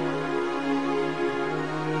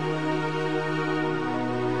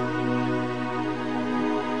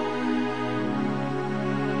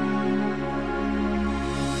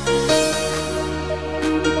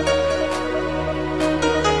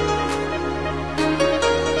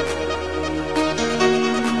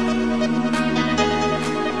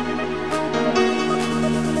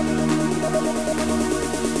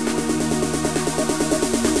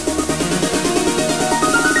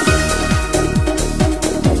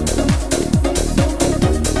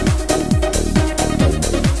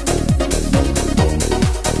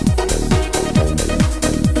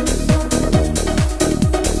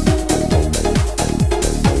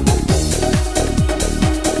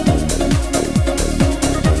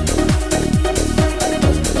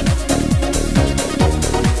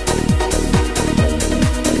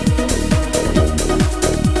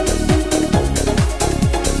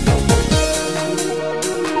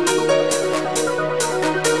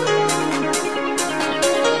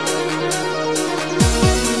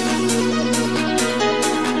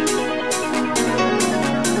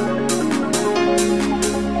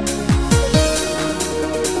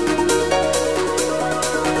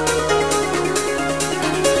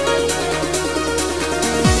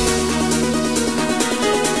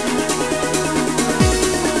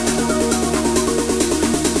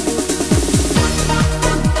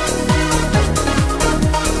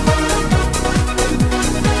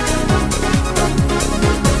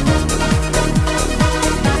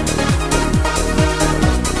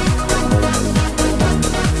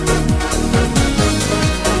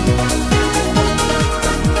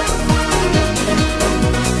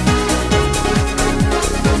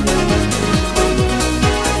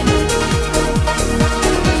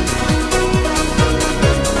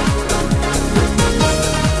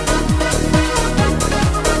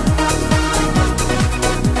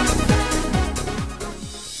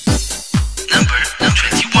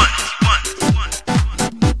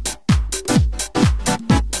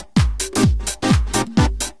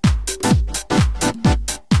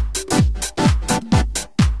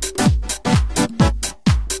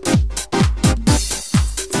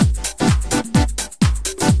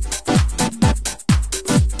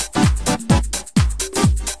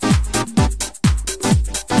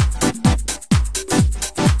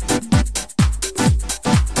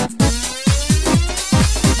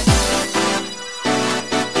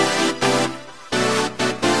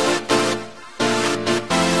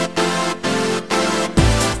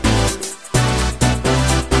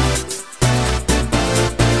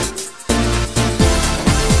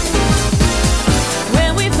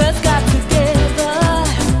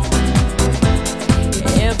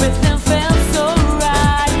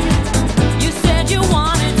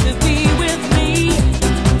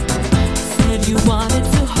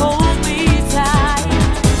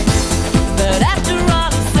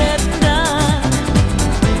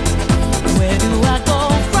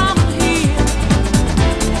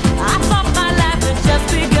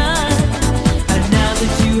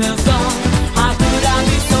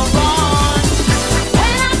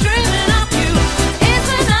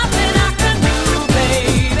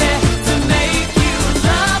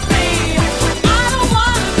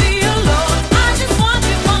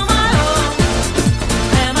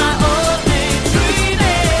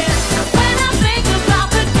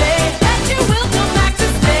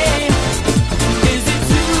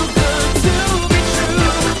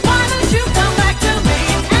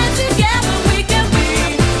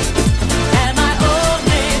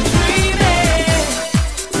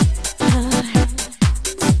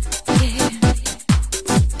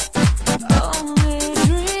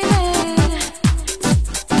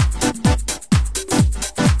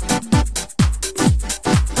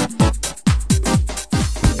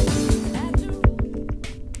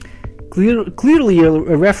 clearly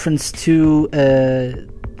a reference to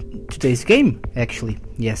today's game, actually.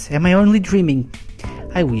 Yes, am I only dreaming?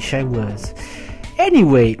 I wish I was.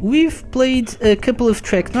 Anyway, we've played a couple of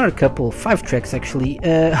tracks, not a couple, 5 tracks actually,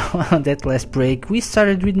 on that last break. We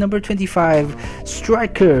started with number 25,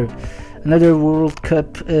 Striker, another World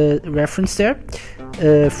Cup reference there,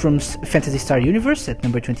 from Phantasy Star Universe at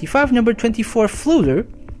number 25. Number 24, Floater,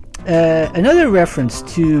 another reference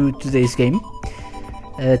to today's game,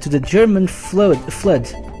 to the German flood.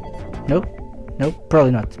 No,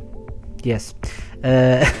 probably not. Yes.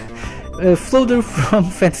 Floater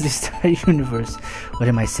from Phantasy Star Universe. What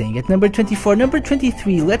am I saying? At number 24. Number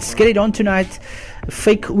 23, Let's Get It On Tonight,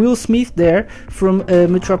 fake Will Smith there from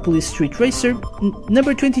Metropolis Street Racer.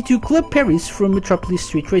 Number 22, Club Paris from Metropolis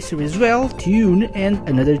Street Racer as well, tune, and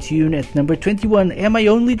another tune at number 21, Am I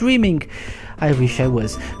Only Dreaming? I wish I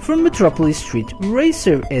was, from Metropolis Street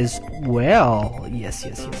Racer as well. Yes.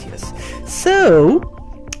 So,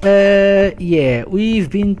 yeah, we've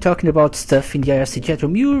been talking about stuff in the IRC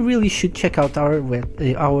chatroom. You really should check out our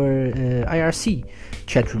IRC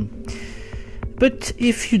chatroom. But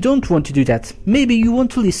if you don't want to do that, maybe you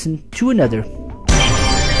want to listen to another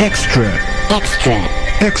extra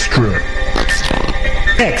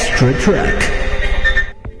track.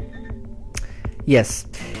 Yes,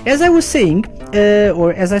 as I was saying,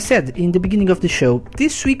 or as I said in the beginning of the show,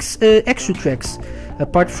 this week's extra tracks,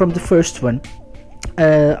 apart from the first one,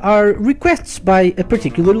 are requests by a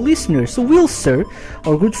particular listener. So Will Sir,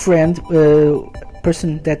 our good friend,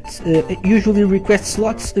 person that usually requests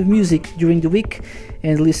lots of music during the week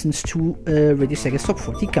and listens to Radio Sega's Top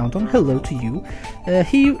 40 Countdown, hello to you.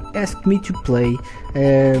 He asked me to play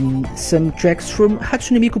some tracks from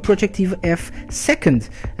Hatsune Miku Project Eva F Second,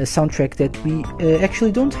 a soundtrack that we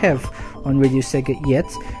actually don't have on Radio Sega yet.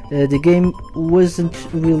 The game wasn't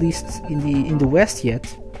released in the West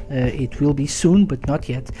yet. It will be soon, but not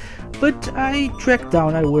yet. But I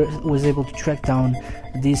was able to track down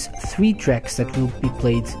these 3 tracks that will be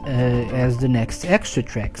played as the next extra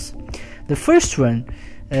tracks. The first one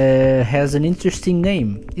has an interesting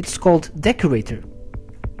name. It's called Decorator.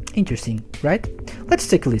 Interesting, right? Let's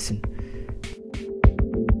take a listen.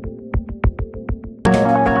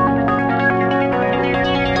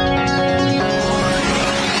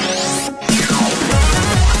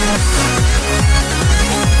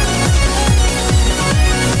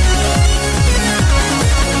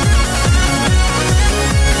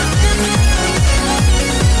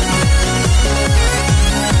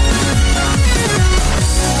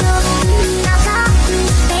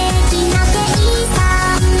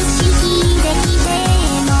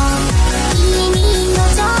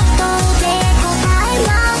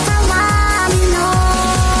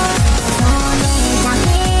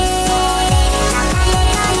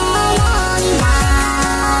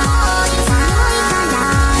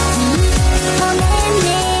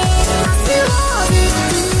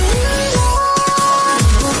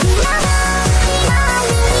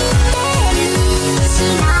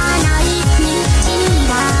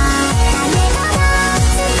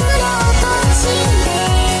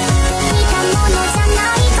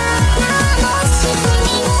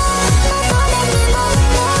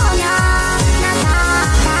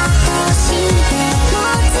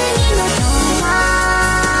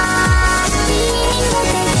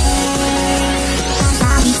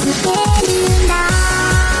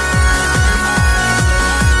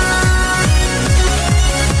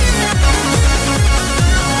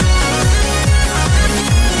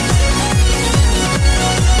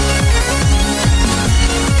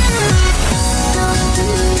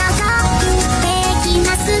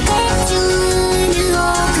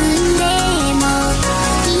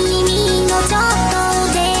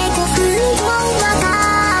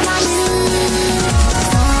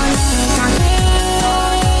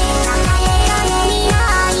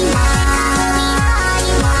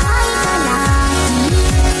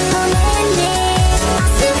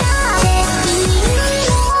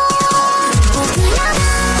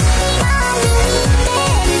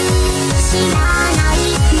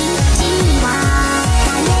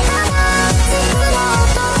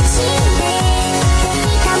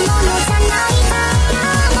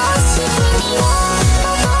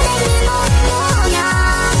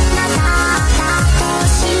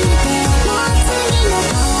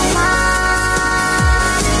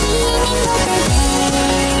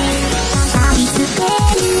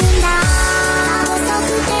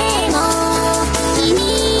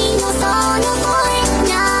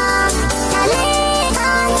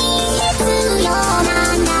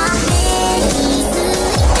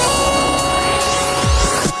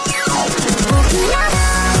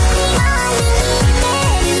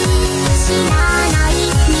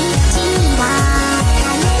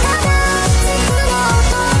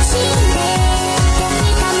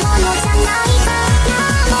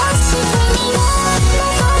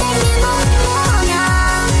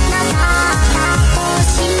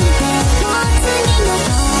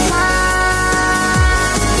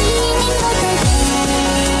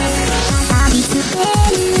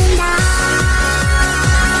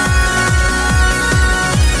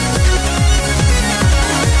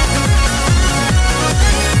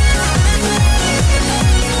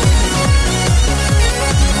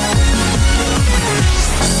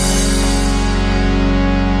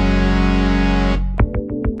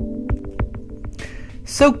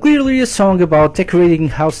 So clearly a song about decorating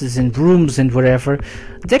houses and rooms and whatever.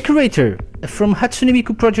 Decorator from Hatsune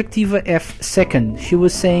Miku Project Eva F second. She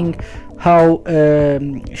was saying how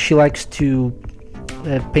she likes to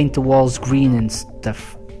paint the walls green and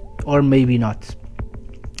stuff, or maybe not.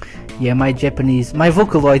 Yeah, my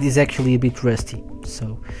Vocaloid is actually a bit rusty,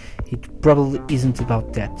 so it probably isn't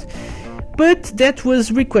about that. But that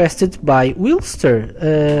was requested by Wilster.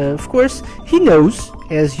 Of course, he knows,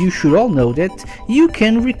 as you should all know, that you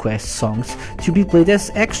can request songs to be played as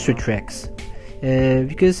extra tracks.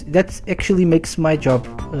 Because that actually makes my job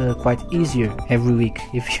quite easier every week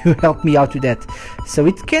if you help me out with that. So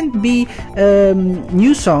it can be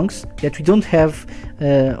new songs that we don't have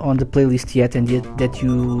on the playlist yet and yet that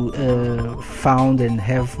you found and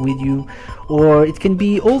have with you, or it can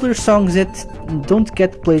be older songs that don't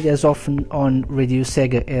get played as often on Radio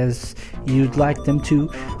Sega as you'd like them to.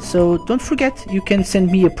 So don't forget, you can send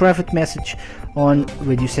me a private message on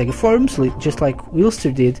Radio Sega forums, just like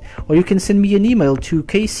Wilster did, or you can send me an email to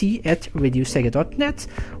kc@radiosega.net,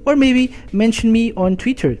 or maybe mention me on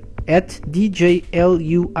Twitter at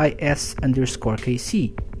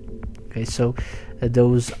DJLUIS_KC. Okay, so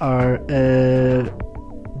those are the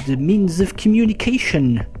means of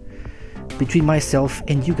communication between myself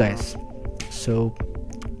and you guys. So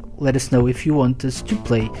let us know if you want us to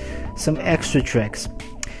play some extra tracks.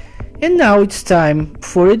 And now it's time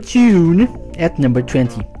for a tune at number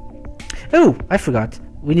 20. Oh, I forgot.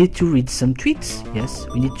 We need to read some tweets. Yes,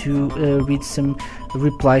 we need to read some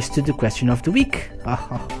replies to the question of the week.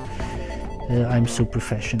 I'm so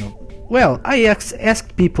professional. Well, I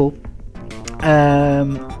asked people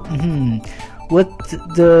what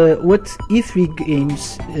E3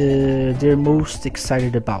 games they're most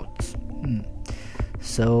excited about.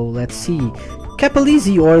 So let's see.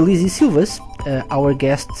 Capalizzi, or Lizzie Silvas, our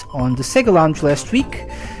guest on the Sega Lounge last week,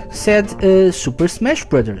 said Super Smash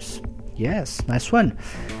Brothers. Yes, nice one.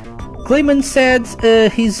 Clayman said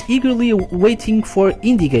he's eagerly waiting for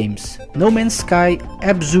indie games. No Man's Sky,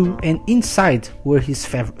 Abzu, and Inside were his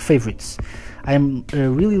favorites. I'm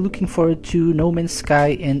really looking forward to No Man's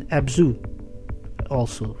Sky and Abzu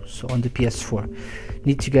also, so on the PS4.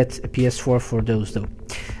 Need to get a PS4 for those though.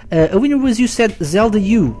 A winner was you said Zelda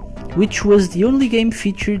U, which was the only game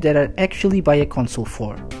feature that I actually buy a console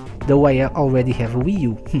for, though I already have a Wii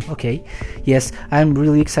U. Okay, yes, I'm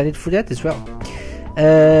really excited for that as well.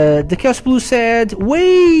 The Chaos Blue said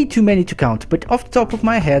way too many to count, but off the top of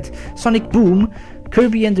my head, Sonic Boom,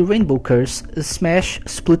 Kirby and the Rainbow Curse, Smash,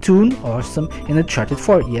 Splatoon, awesome, and Uncharted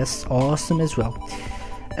 4, yes, awesome as well.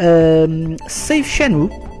 Save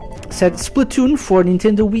Shenmue said Splatoon for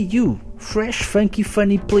Nintendo Wii U. Fresh, funky,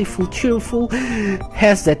 funny, playful, cheerful,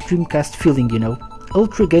 has that Dreamcast feeling, you know.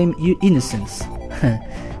 Ultra game innocence.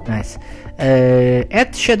 Nice.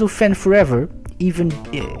 At Shadow Fan Forever,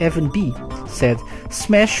 Evan B said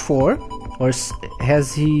Smash 4, or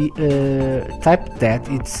has he typed that?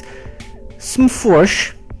 It's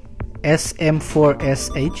Smforge,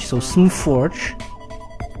 SM4SH, so Smforge.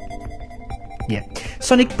 Yeah.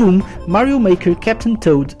 Sonic Boom, Mario Maker, Captain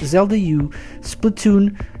Toad, Zelda U,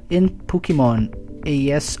 Splatoon, and Pokemon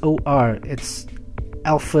ASOR. It's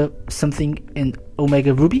Alpha something and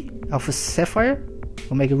Omega Ruby? Alpha Sapphire?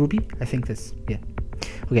 Omega Ruby? I think that's, yeah.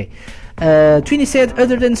 Okay. Twinny said,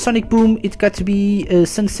 other than Sonic Boom, it got to be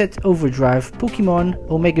Sunset Overdrive, Pokemon,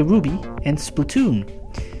 Omega Ruby, and Splatoon.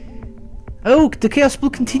 Oh, the Chaos Blue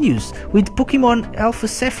continues with Pokemon Alpha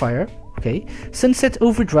Sapphire, okay, Sunset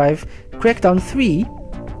Overdrive, Crackdown 3,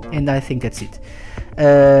 and I think that's it.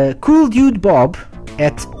 Cool Dude Bob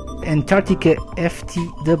at Antarctica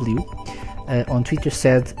FTW on Twitter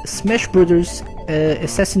said Smash Brothers,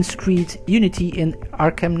 Assassin's Creed Unity, and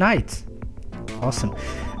Arkham Knight. Awesome.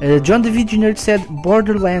 John the Nerd said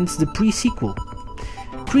Borderlands, the pre-sequel.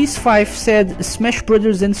 Chris5 said Smash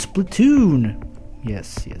Brothers and Splatoon.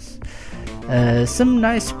 Yes. Some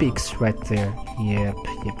nice picks right there. Yep.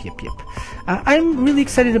 I'm really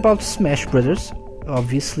excited about Smash Brothers,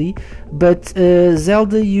 obviously, but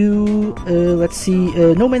Zelda U, let's see,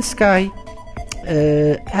 No Man's Sky,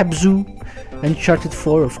 Abzu, Uncharted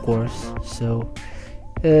 4, of course. So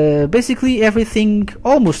basically everything,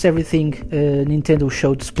 almost everything Nintendo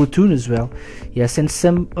showed. Splatoon as well, yes, and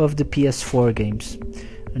some of the PS4 games.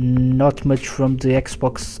 Not much from the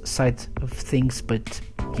Xbox side of things, but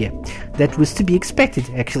yeah, that was to be expected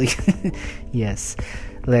actually. Yes,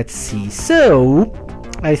 let's see. So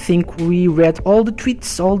I think we read all the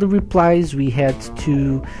tweets, all the replies we had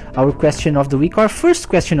to our question of the week, our first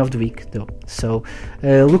question of the week though. So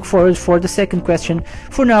look forward for the second question.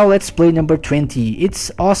 For now, let's play number 20. It's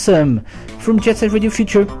Awesome from Jet Set Radio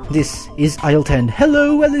Future. This is Aisle 10.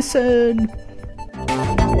 Hello, Allison.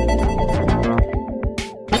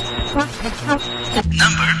 Number 20.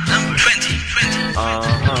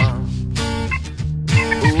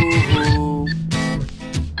 Ooh.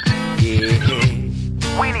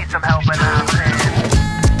 Yeah. We need some help in our band.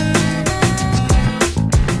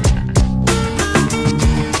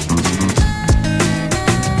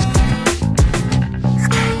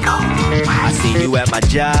 I see you at my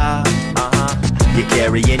job. You're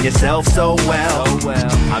carrying yourself so well.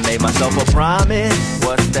 I made myself a promise.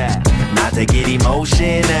 What's that? Not to get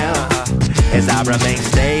emotional. As I remain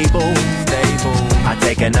stable. I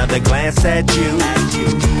take another glance at you.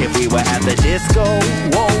 If we were at the disco,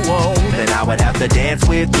 whoa, then I would have to dance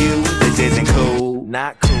with you. This isn't cool,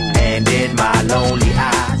 not cool. And in my lonely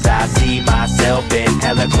eyes, I see myself in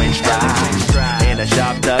eloquent stride. In a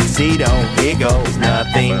sharp tuxedo, here goes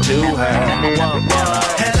nothing to her.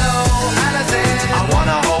 Hello, Allison. I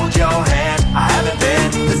wanna hold your hand. I haven't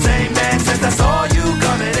been the same man since I saw you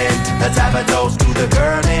coming in. Let's have a toast to the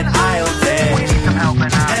girl in aisle 10. We need some help in our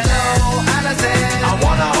Hello, Allison. I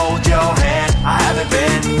wanna hold your hand. I haven't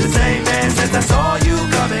been the same man since I saw you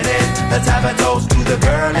coming in. Let's have a toast to the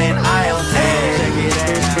girl in aisle 10. Check it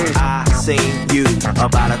out. I seen you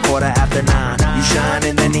about 9:15. You shine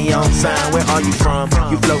in the neon sign. Where are you from?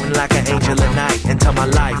 You floating like an angel at night into my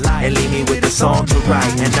life and leave me with a song to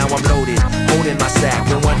write. And now I'm loaded, holding my sack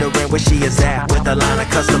and wondering where she is at. With a line of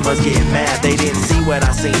customers getting mad, they didn't see what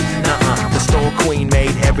I seen. The store queen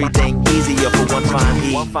made everything easier for one fine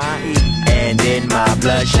E. And in my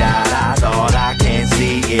bloodshot eyes, all I can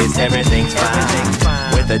see is everything's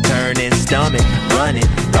fine. With a turning stomach, running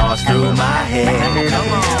thoughts through my head.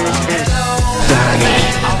 Hello,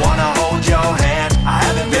 I wanna hold your hand. I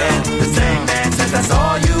haven't been the same man since I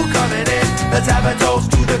saw you coming in. Let's have a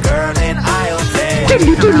toast to the girl in aisle 10.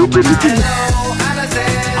 Hello,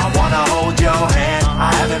 Allison. I wanna hold your hand.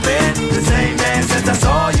 I haven't been the same man since I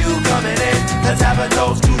saw you coming in. Let's have a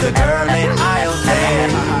toast to the girl in aisle 10.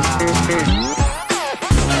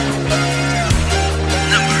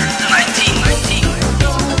 Number 19.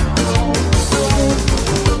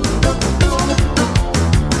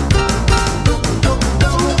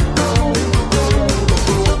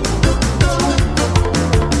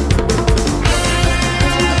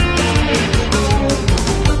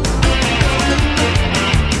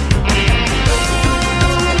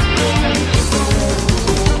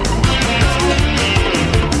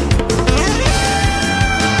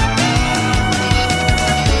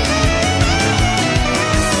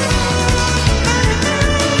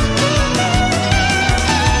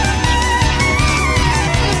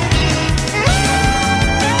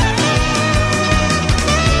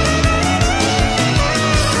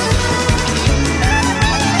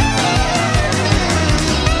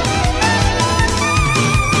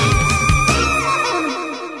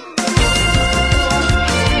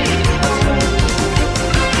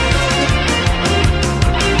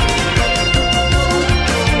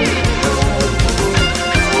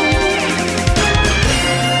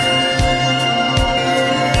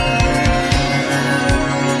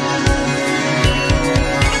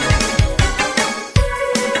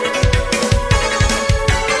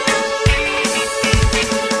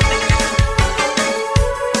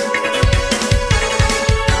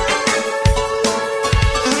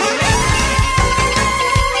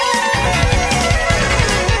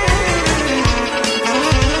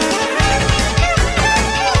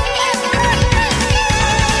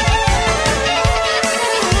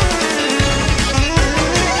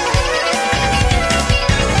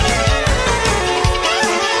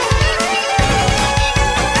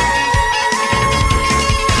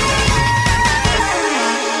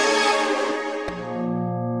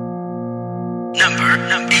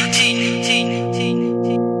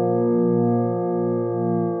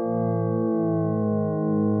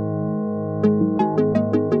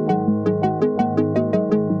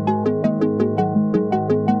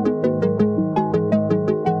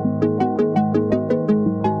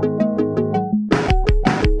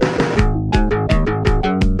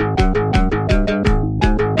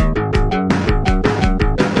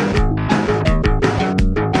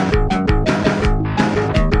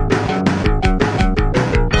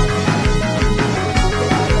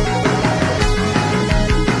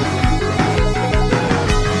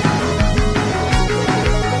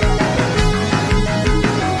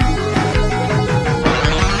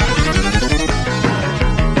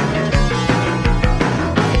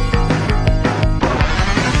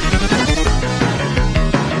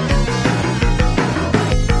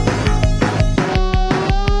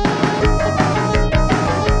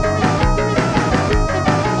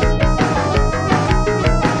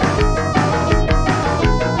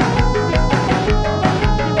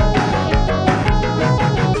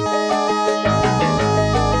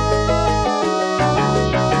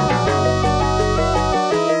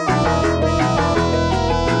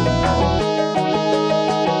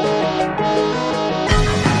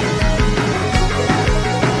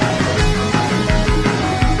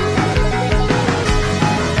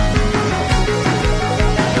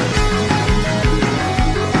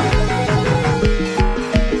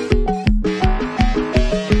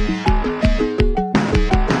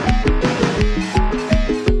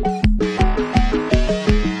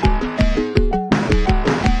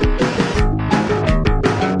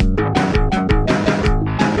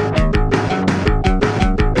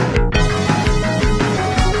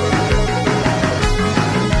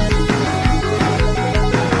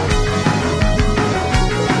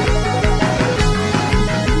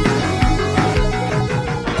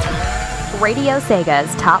 Radio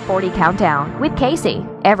Sega's Top 40 Countdown with Casey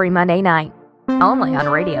every Monday night. Only on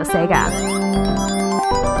Radio Sega.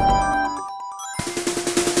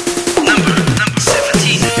 Number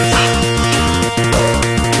 17.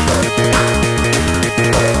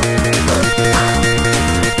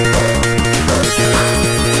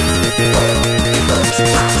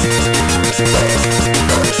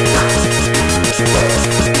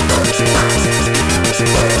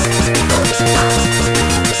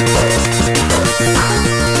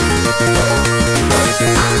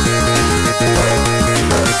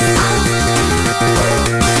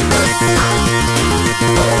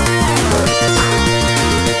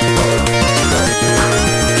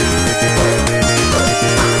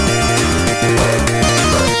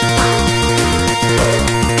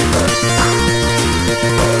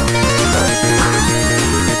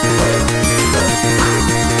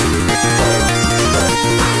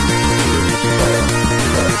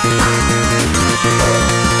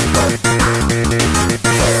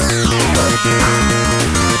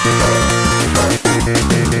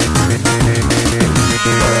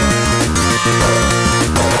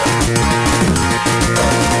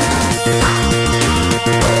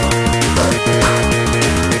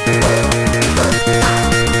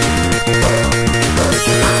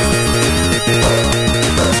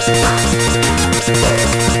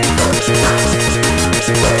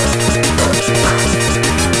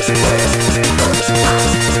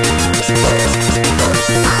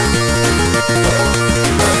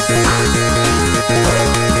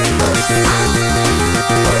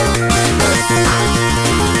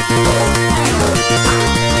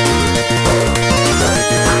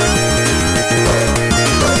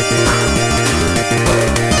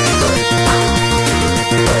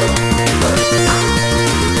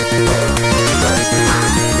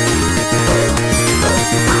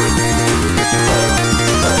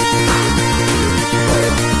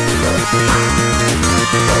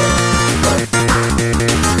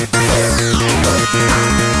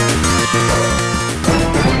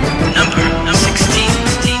 Number 16.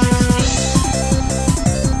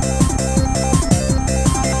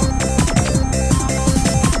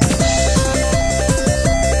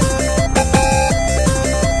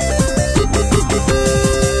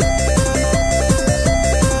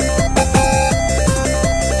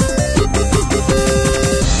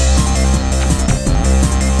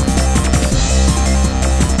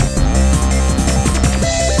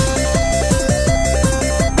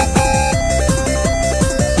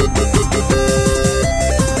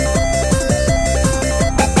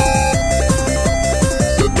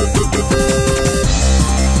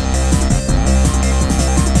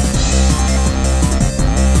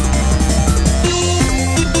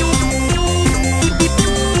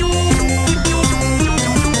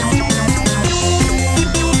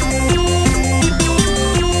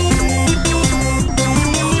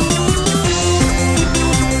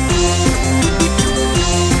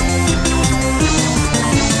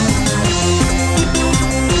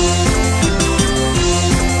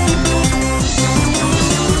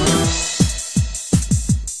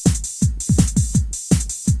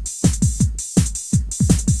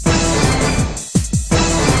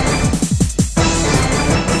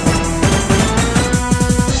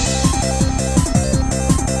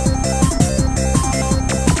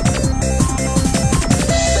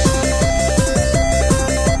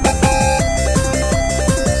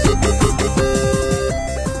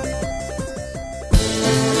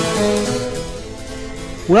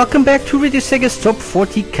 Welcome back to Radio Sega's Top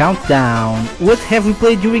 40 Countdown. What have we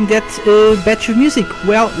played during that batch of music?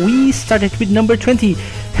 Well, we started with number 20.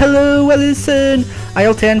 Hello, Allison!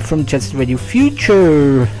 IL-10 from Jet Radio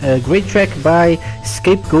Future. A great track by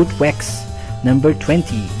Scapegoat Wax. Number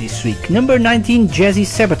 20 this week. Number 19, Jazzy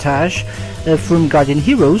Sabotage from Guardian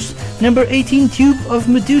Heroes. Number 18, Tube of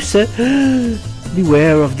Medusa.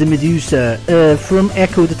 Beware of the Medusa from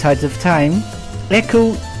Echo the Tides of Time.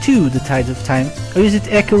 Echo 2 the Tides of Time, or is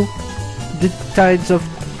it Echo the Tides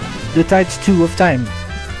 2 of Time?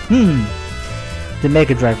 The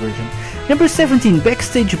Mega Drive version. Number 17,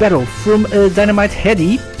 Backstage Battle from Dynamite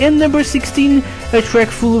Heady. And number 16, a track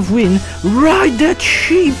full of wind, Ride That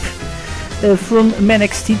Sheep from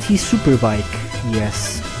Manex TT Superbike.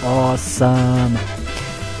 Yes, awesome.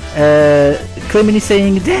 Clayman is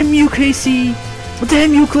saying, damn you Casey,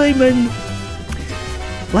 damn you Clayman,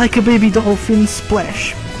 like a baby dolphin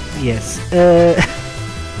splash. Yes.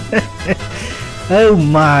 Oh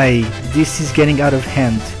my, this is getting out of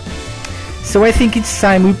hand. So I think it's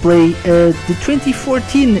time we play the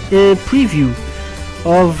 2014 preview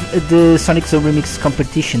of the Sonic Zone Remix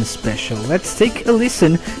competition special. Let's take a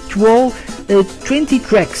listen to all 20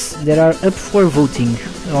 tracks that are up for voting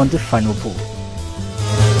on the final poll.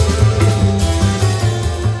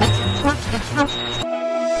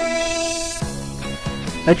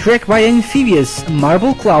 A track by Amphibious,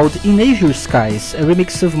 Marble Cloud in Azure Skies, a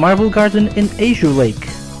remix of Marble Garden and Azure Lake.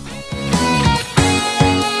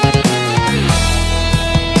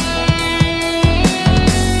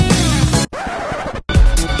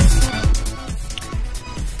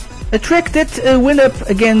 A track that went up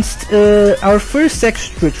against our first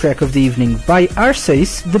extra track of the evening by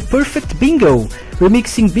Arceus, The Perfect Bingo,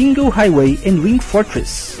 remixing Bingo Highway and Ring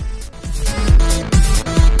Fortress.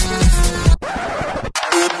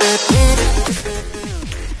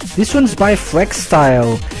 This one's by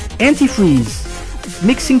Flexstyle, Antifreeze,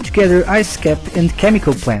 mixing together Ice Cap and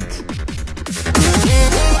Chemical Plant.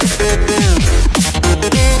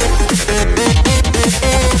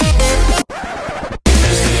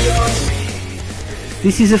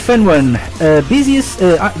 This is a fun one. The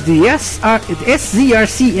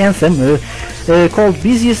SZRC anthem called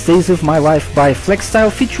Busiest Days of My Life by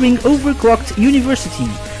Flexstyle featuring Overclocked University,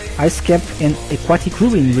 Ice Cap and Aquatic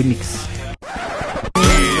Ruin remix.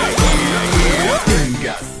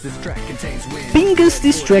 Bingus,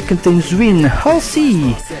 this track contains Win,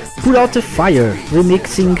 Halsey, Put Out a Fire,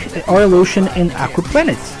 remixing Oil Ocean and Aqua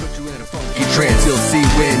Planet. You trance, you'll see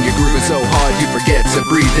when you're grooving so hard you forget to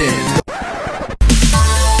breathe in.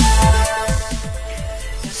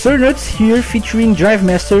 Surnuts here featuring Drive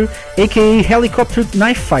Master, aka Helicopter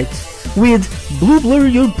Knife Fight, with Blue Blur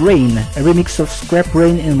Your Brain, a remix of Scrap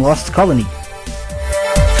Brain and Lost Colony.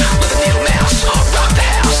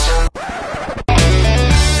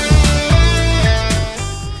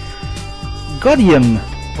 Gaudium,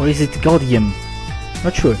 or is it Gaudium?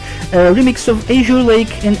 Not sure. A remix of Azure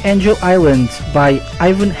Lake and Angel Island by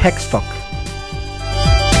Ivan Hexstock.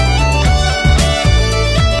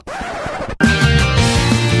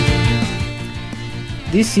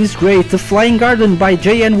 This is great. The Flying Garden by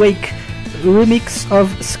J.N. Wake, remix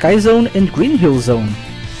of Sky Zone and Green Hill Zone.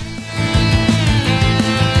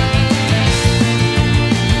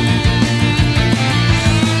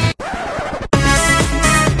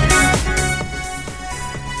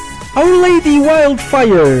 Our Lady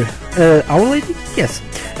Wildfire, Our Lady? Yes.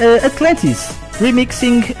 Atlantis,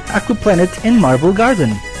 remixing Aquaplanet and Marble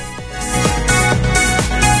Garden.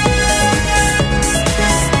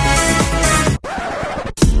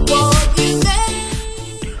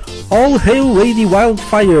 All Hail Lady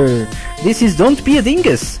Wildfire, this is Don't Be a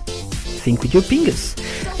Dingus, think with your pingus.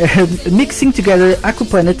 Mixing together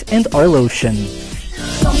Aquaplanet and Oil Ocean.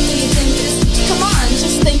 Don't be a dingus, come on,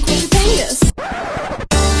 just think with your pingus.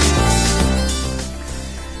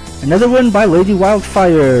 Another one by Lady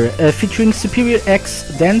Wildfire, featuring Superior X,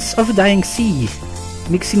 Dance of a Dying Sea,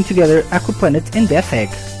 mixing together Aquaplanet and Death Egg.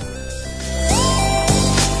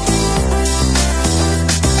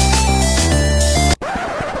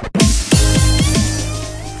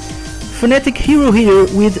 Phonetic Hero here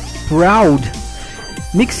with Proud,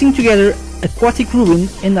 mixing together Aquatic Ruin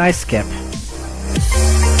and Ice Cap.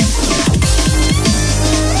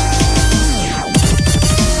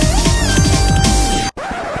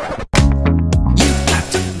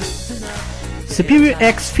 Superior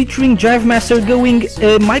X featuring Jive Master going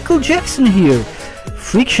Michael Jackson here.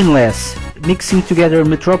 Frictionless, mixing together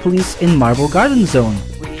Metropolis and Marble Garden Zone.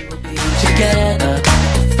 Together,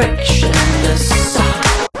 frictionless.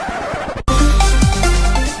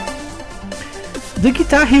 The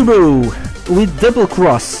Guitar Hero with Double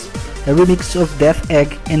Cross, a remix of Death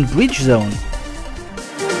Egg and Bridge Zone.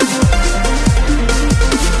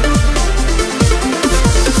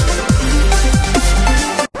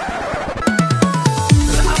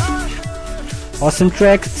 Awesome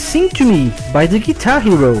track Sing to Me by The Guitar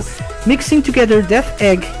Hero, mixing together Death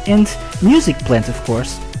Egg and Music Plant, of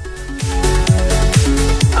course.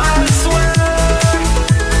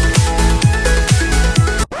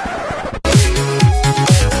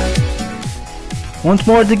 Want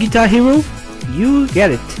more The Guitar Hero? You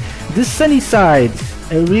get it. The Sunny Side,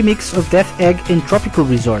 a remix of Death Egg and Tropical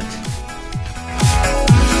Resort.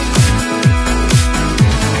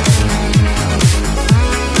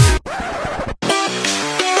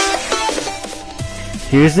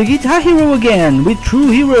 Here's The Guitar Hero again with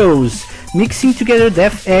True Heroes, mixing together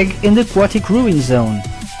Death Egg and Aquatic Ruin Zone.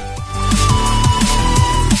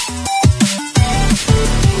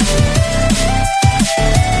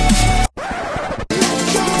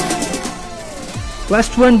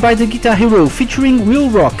 Last one by The Guitar Hero featuring Will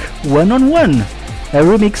Rock, One on One, a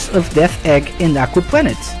remix of Death Egg and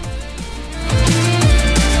Aquaplanet.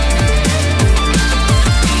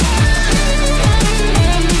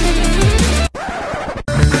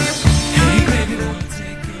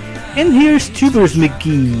 And here's Tubers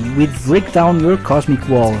McGee with Break Down Your Cosmic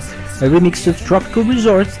Wall, a remix of Tropical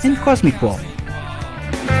Resort and Cosmic Wall.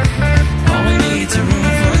 All we need's a room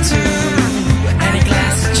for two and a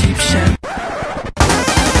glass of cheap champagne.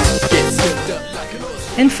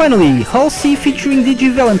 And finally, Halsey featuring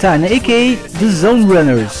DJ Valentine, aka The Zone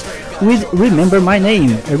Runners, with Remember My Name,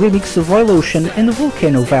 a remix of Oil Ocean and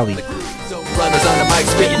Volcano Valley. Runners on the mic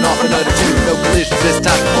spitting off another tune. No collisions this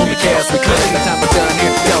time, only chaos we claim. The time we're done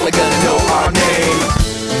here, y'all are gonna know our name.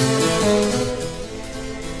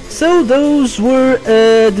 So those were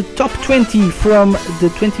the top 20 from the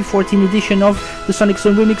 2014 edition of the Sonic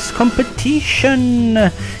Zone Remix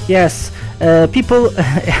competition. Yes, people,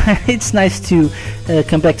 it's nice to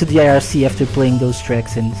come back to the IRC after playing those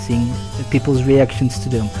tracks and seeing people's reactions to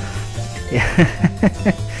them.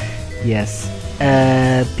 Yes.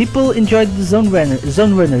 People enjoyed the Zone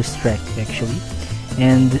Runners track actually,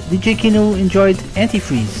 and DJ Kino enjoyed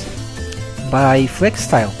Antifreeze by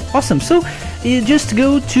Flexstyle. Awesome. So just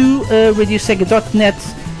go to radiosega.net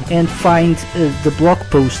and find the blog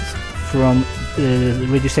post from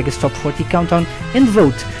Radio Sega's Top 40 Countdown and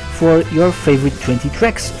vote for your favorite 20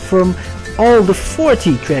 tracks from all the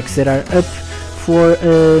 40 tracks that are up for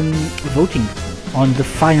voting on the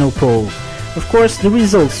final poll. Of course, the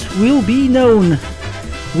results will be known,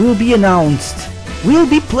 will be announced, will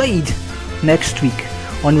be played next week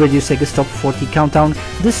on Radio Sega's Top 40 Countdown,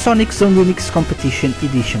 the Sonic Zone Remix Competition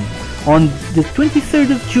Edition, on the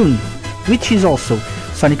 23rd of June, which is also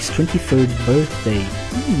Sonic's 23rd birthday.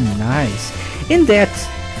 Nice. And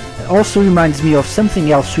that also reminds me of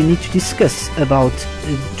something else we need to discuss about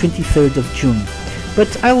the 23rd of June.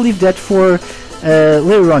 But I'll leave that for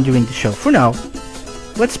later on during the show. For now,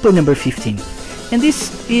 let's play number 15. And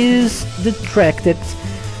this is the track that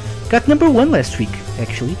got number 1 last week,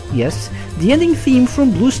 actually. Yes, the ending theme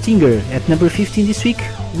from Blue Stinger at number 15 this week.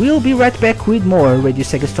 We'll be right back with more Radio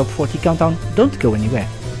Sega's Top 40 Countdown. Don't go anywhere.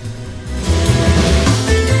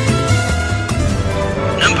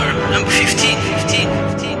 Number 15.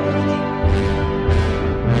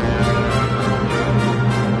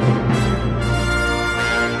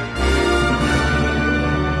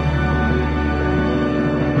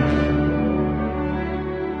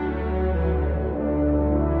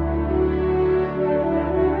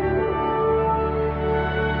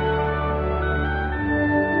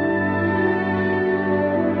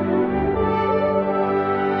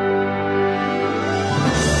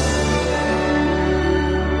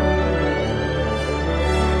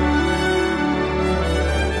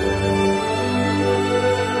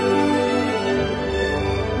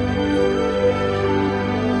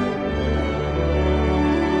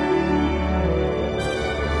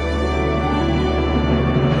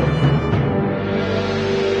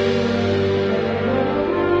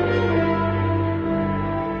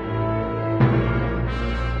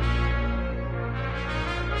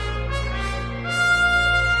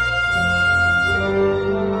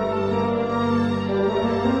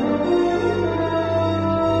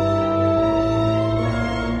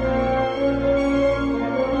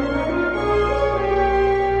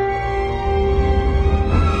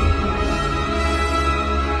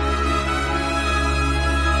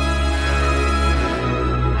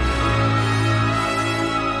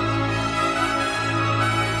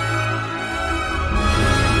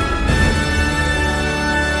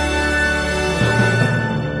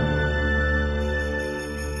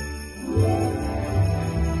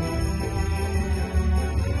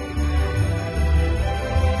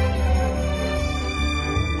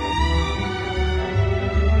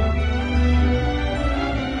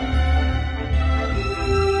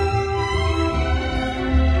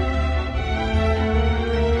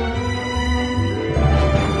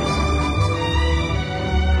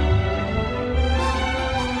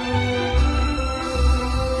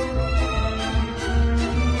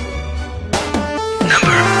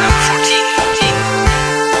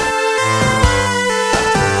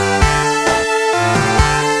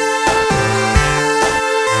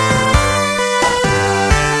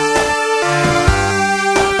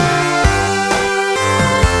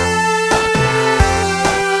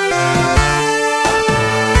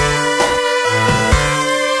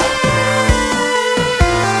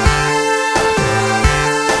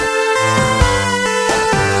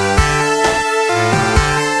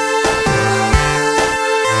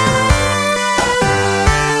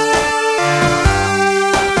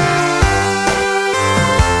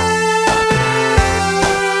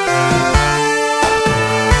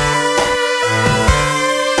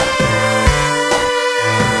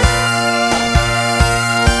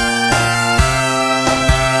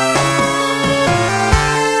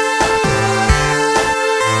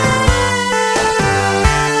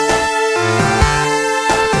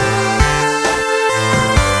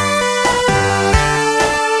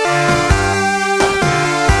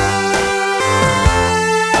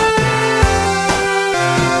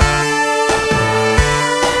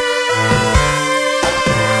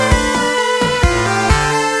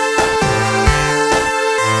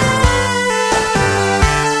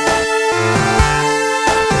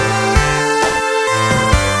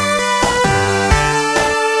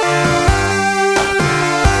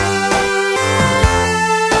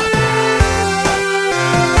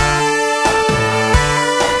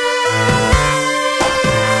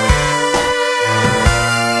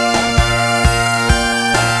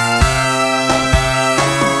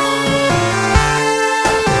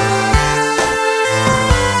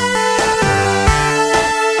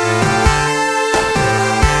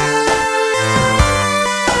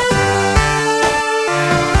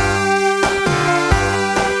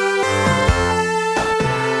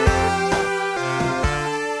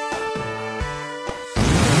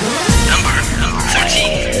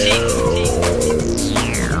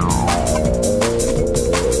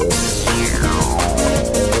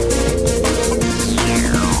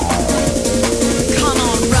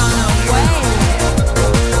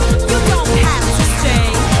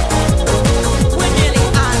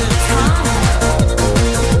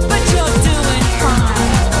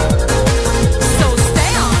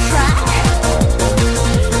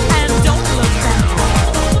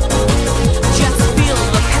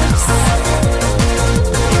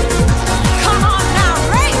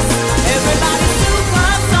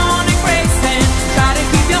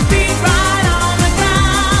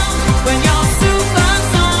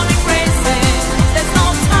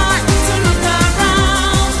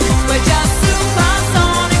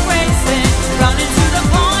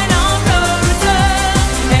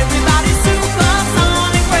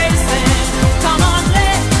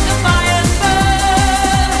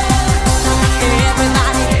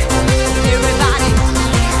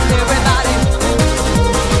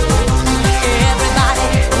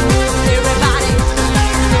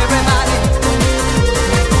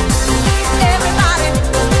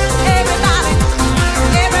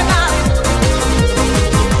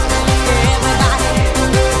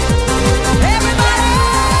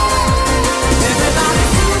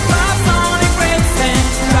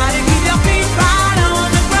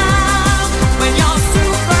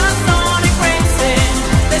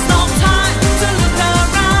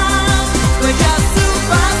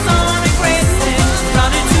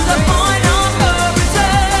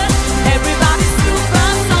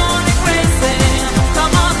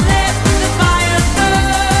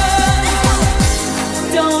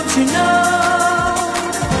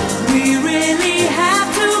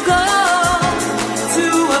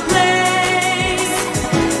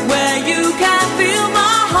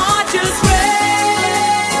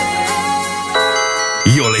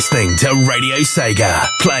 You're listening to Radio Sega,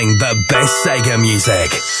 playing the best Sega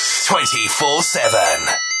music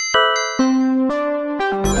 24/7.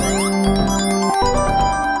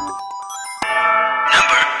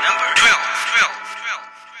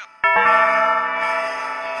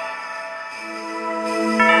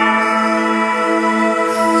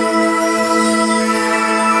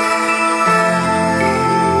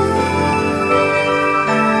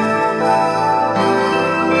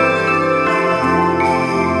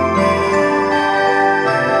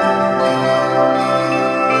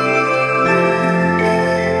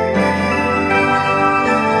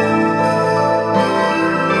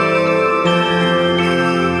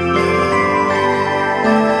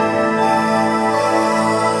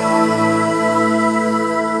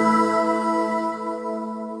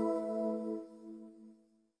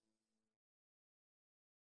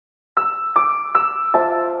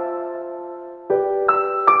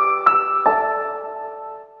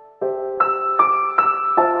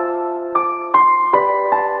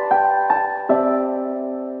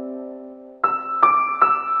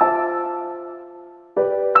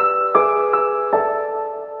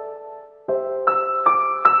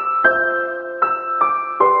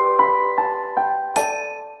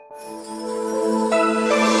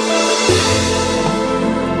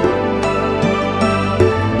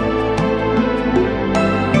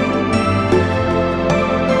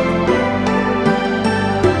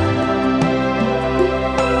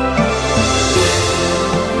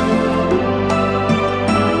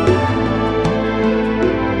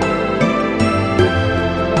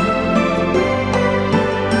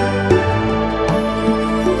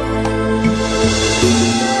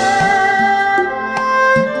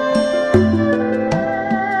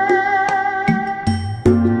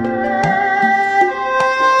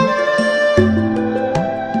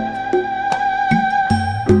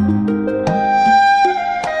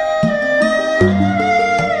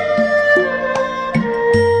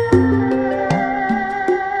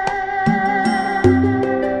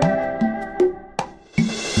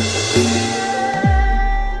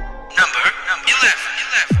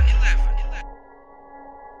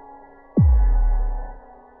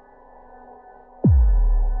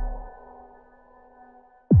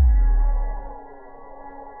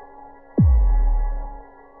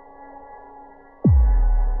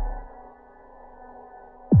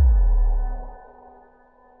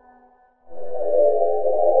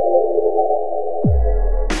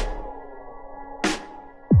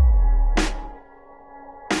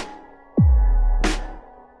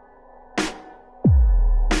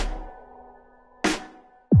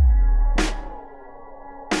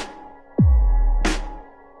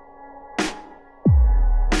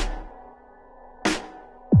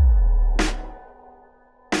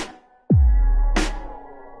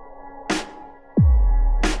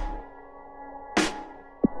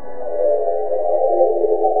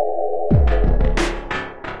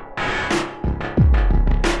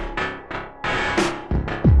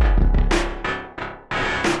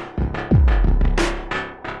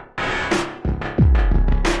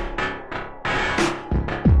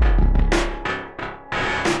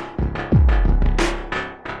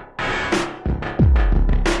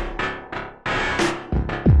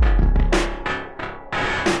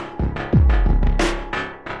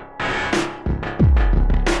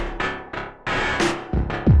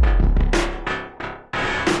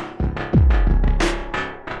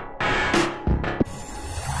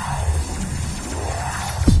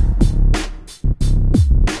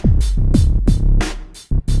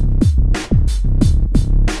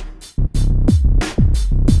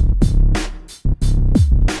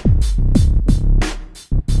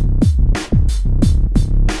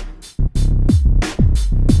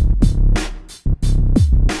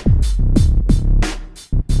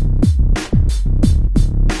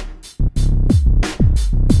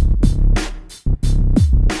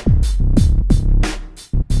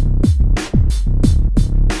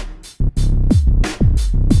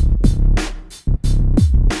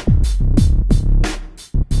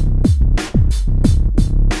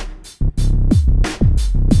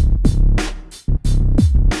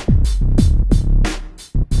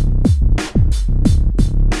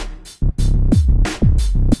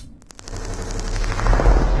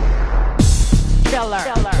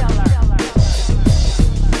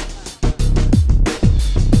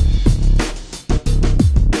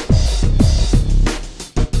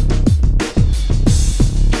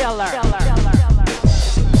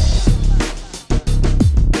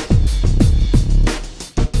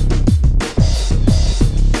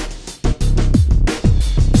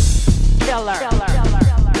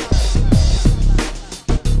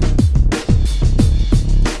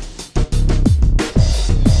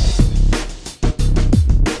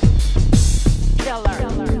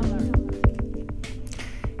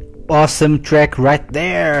 awesome track right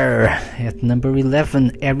there. At number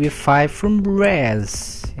 11, Area 5 from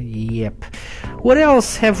Raz. Yep. What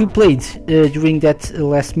else have we played during that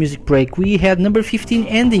last music break? We had number 15,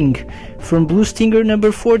 Ending from Blue Stinger.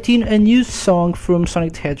 Number 14, a new song from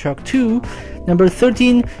Sonic the Hedgehog 2. Number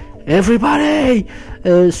 13, Everybody!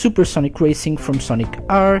 Supersonic Racing from Sonic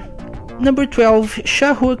R. Number 12,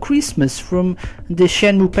 Shahua Christmas from the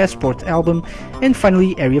Shenmue Passport album. And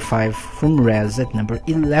finally, Area 5 from Raz at number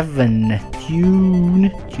 11.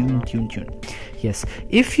 Tune. Yes,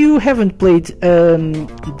 if you haven't played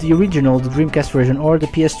the original, the Dreamcast version, or the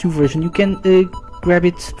PS2 version, you can grab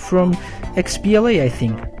it from XBLA, I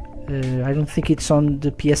think. I don't think it's on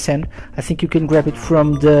the PSN. I think you can grab it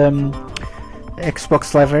from the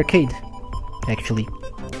Xbox Live Arcade, actually.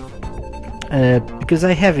 Because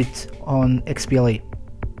I have it on XBLA.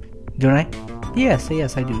 Don't I? Yes,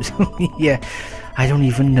 I do. Yeah, I don't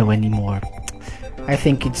even know anymore. I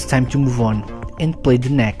think it's time to move on and play the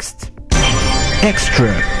next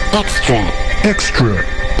extra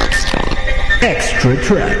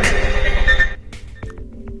track.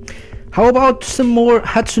 How about some more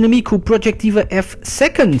Hatsune Miku Project Diva F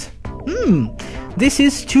second? This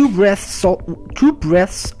is Two Breaths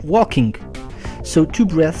Walking. So 2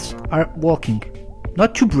 breaths are walking,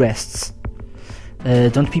 not 2 breasts.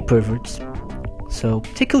 Don't be perverts. So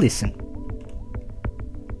take a listen.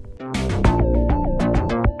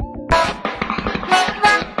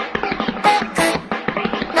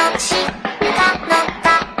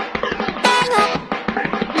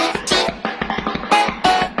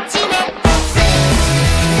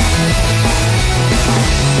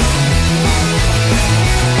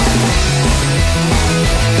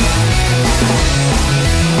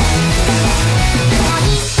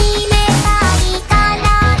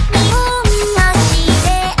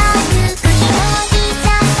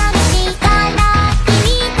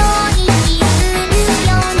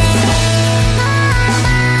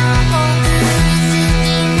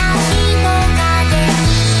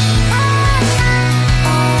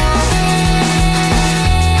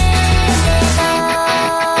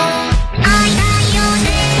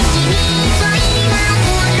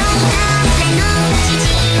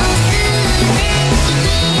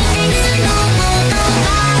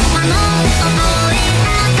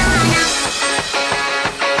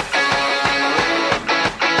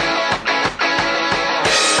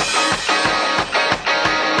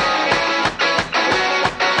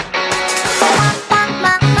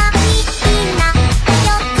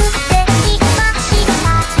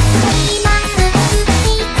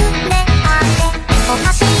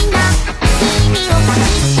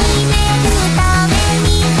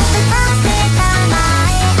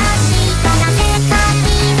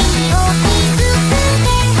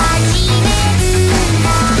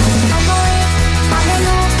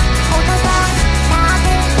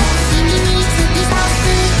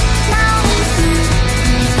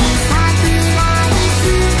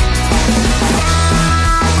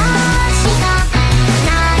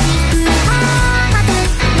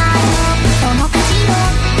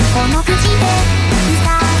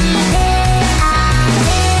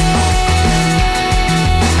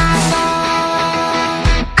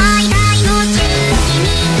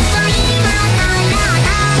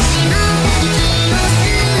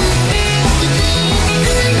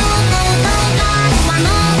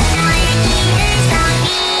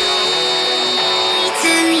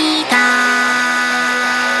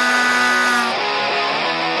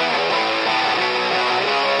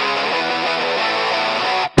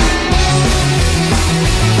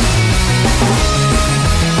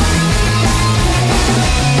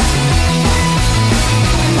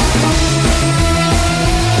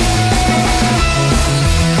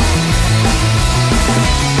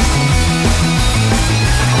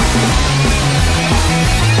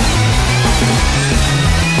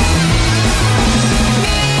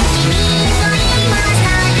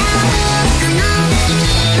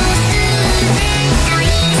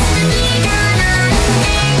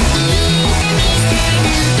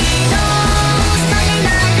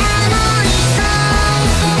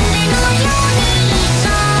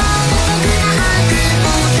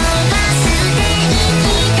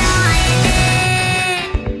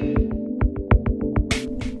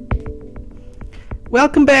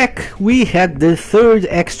 Welcome back. We had the third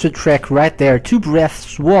extra track right there, 2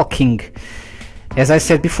 breaths walking. As I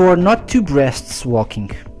said before, not 2 breasts walking,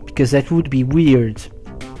 because that would be weird.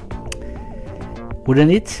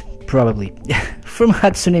 Wouldn't it? Probably. From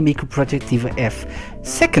Hatsune Miku Project Diva F.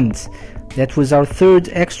 Second, that was our third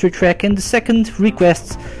extra track, and the second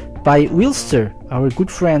request by Wilster, our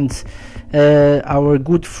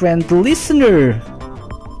good friend listener,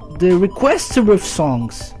 the requester of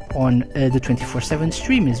songs on the 24/7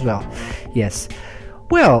 stream as well. Yes.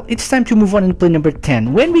 Well, it's time to move on and play number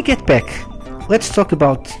 10. When we get back, let's talk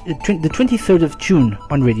about the 23rd of June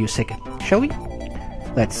on Radio Sega. Shall we?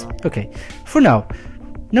 Let's. Okay. For now,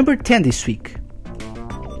 number 10 this week.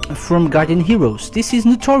 From Guardian Heroes. This is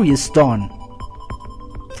Notorious Dawn.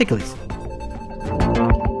 Take a listen.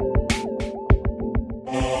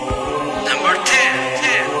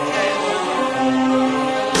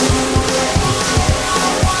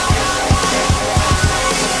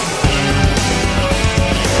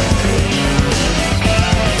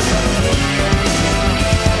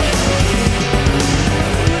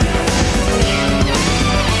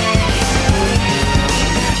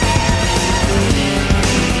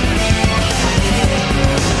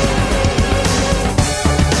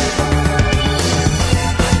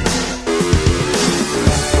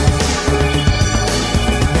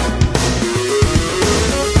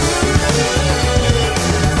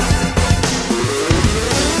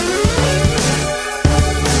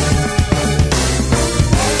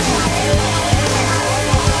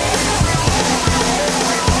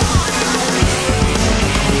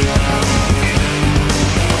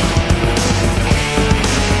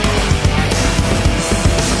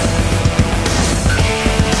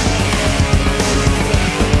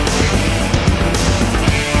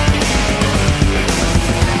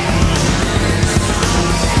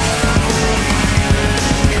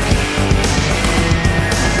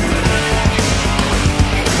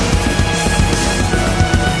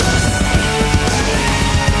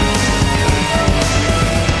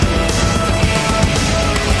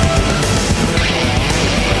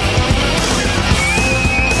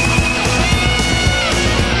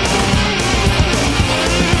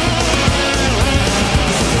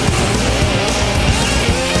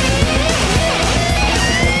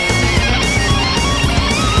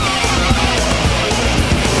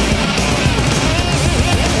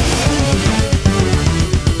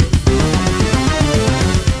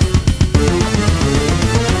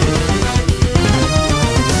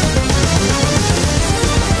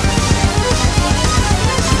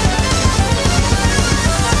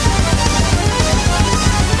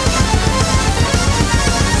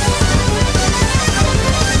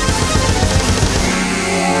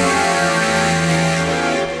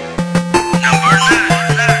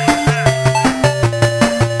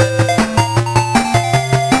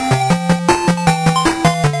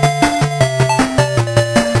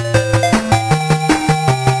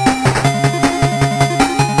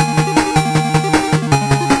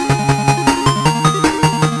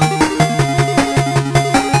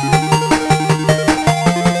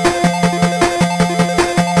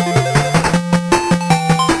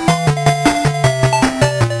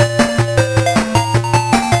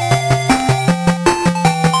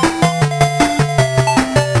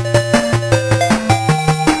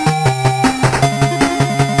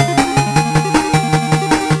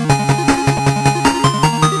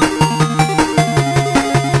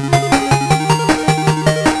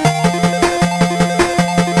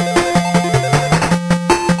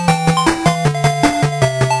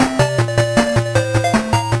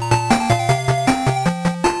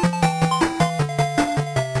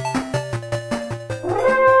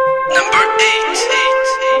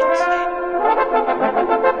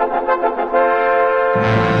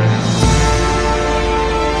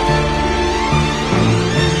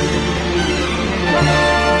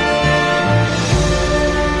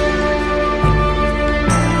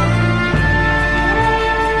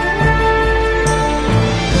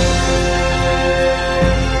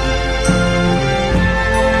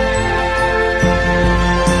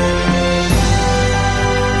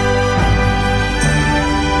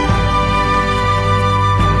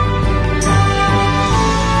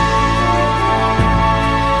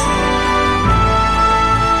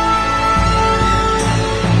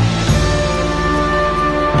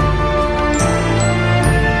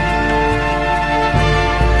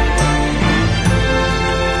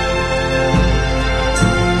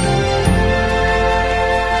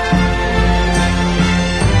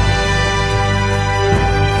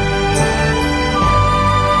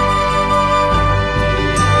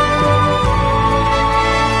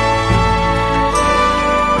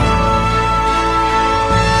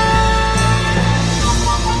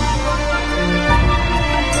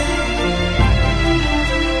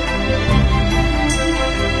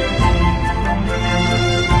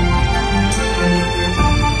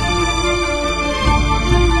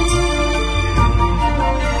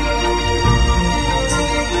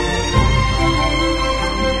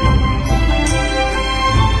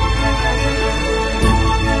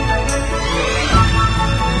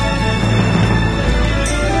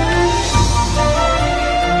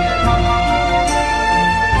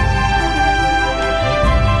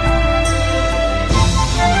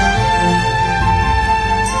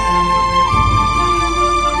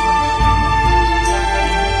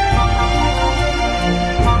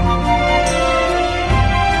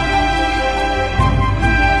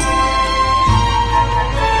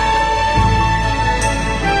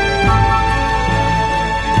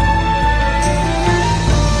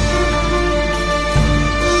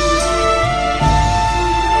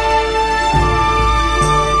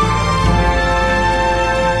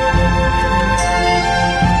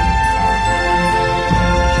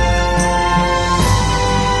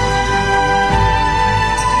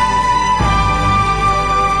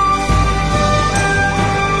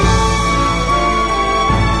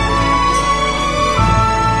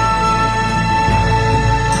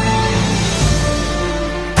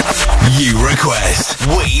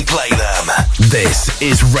 we play them. This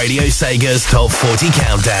is Radio Sega's Top 40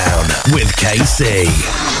 Countdown with KC.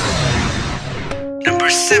 Number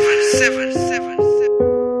 7.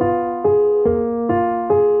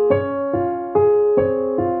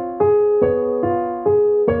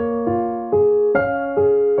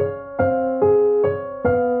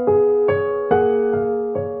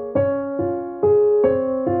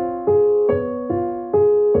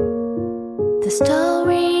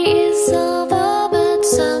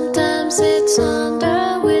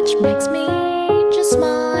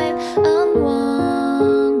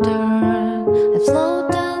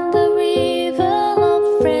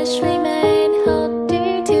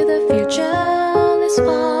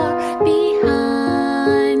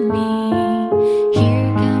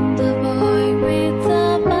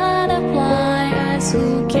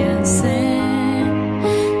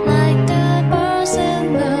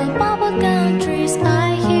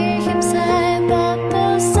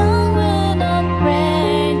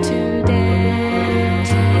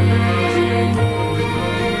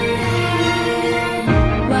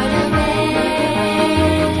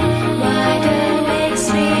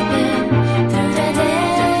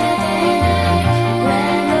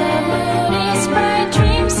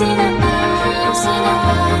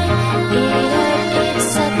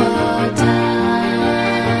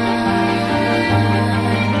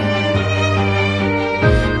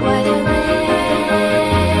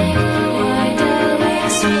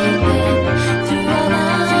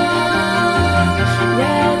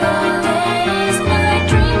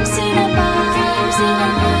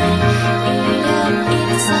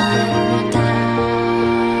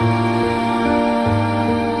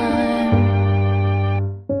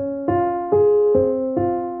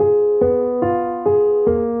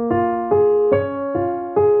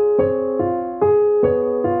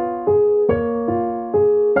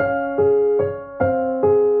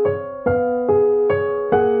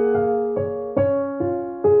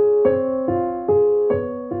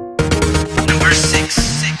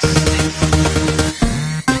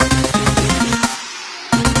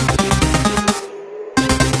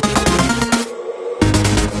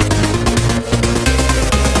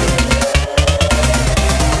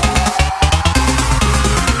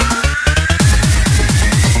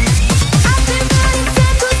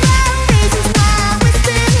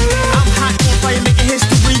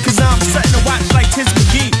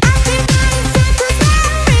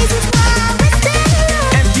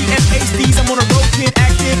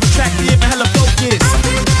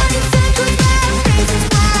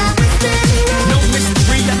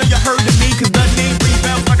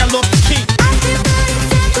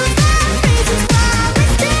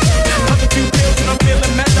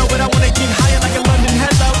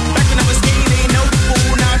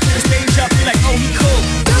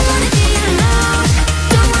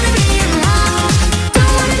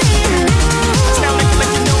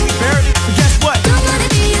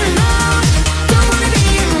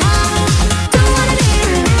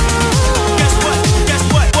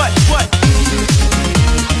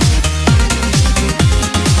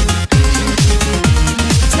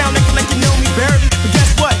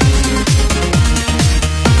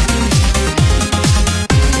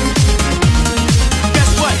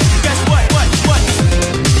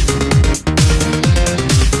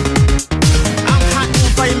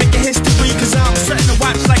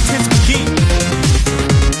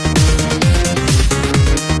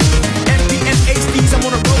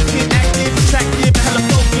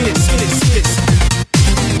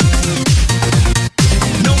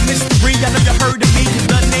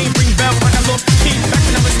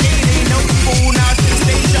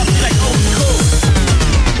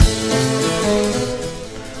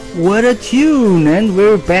 What a tune! And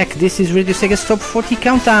we're back. This is Radio Sega's Top 40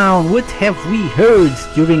 Countdown. What have we heard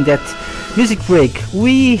during that music break?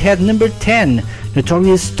 We had number 10,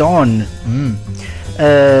 Notorious Dawn,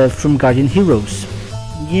 from Guardian Heroes.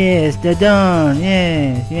 Yes, the Dawn,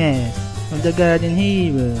 yes, of the Guardian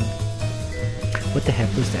Heroes. What the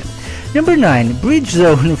heck was that? Number 9, Bridge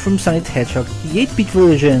Zone from Sonic the Hedgehog, the 8-bit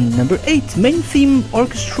version. Number 8, main theme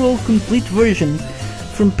orchestral complete version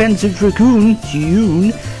from Panzer Dragoon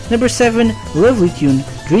tune. Number 7, lovely tune,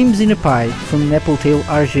 Dreams in a Pie from Nepaltail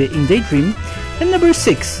Arge in Daydream. And number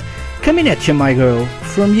 6, Coming at Ya My Girl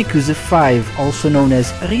from Yakuza 5, also known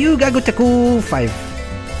as Ryuga Gotoku 5.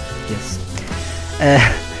 Yes.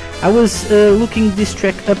 I was looking this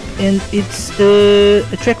track up, and it's a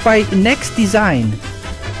track by Next Design.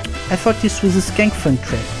 I thought this was a Skank Fun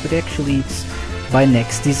track, but actually it's by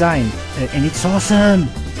Next Design, and it's awesome.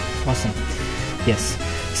 Awesome. Yes.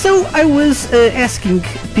 So I was asking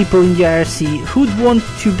people in the IRC who'd want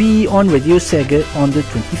to be on Radio Sega on the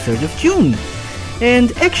 23rd of June,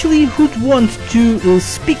 and actually who'd want to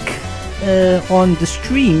speak on the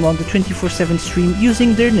stream, on the 24/7 stream,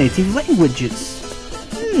 using their native languages.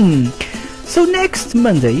 So next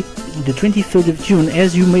Monday, the 23rd of June,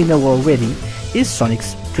 as you may know already, is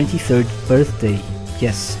Sonic's 23rd birthday.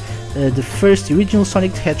 Yes, the first original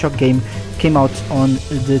Sonic the Hedgehog game came out on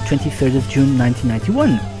the 23rd of June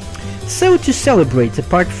 1991. So to celebrate,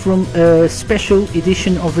 apart from a special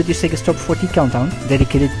edition of Radio Sega's Top 40 Countdown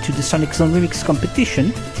dedicated to the Sonic Zone Remix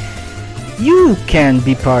competition, you can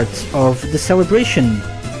be part of the celebration.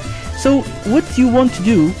 So what you want to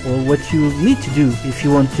do, or what you need to do if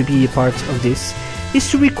you want to be a part of this, is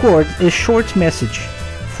to record a short message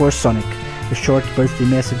for Sonic, a short birthday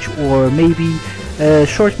message, or maybe a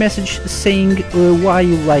short message saying why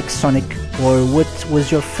you like Sonic, or what was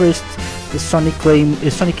your first Sonic game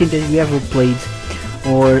that you ever played,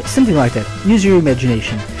 or something like that. Use your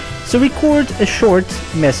imagination. So record a short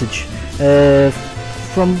message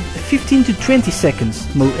from 15 to 20 seconds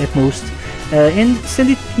at most, and send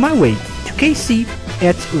it my way to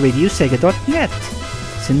kc@radiosega.net.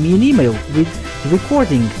 Send me an email with the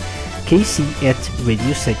recording,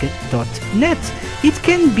 kc@radiosega.net. It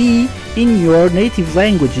can be in your native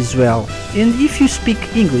language as well, and if you speak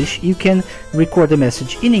English, you can record a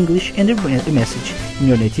message in English and a message in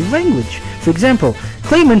your native language. For example,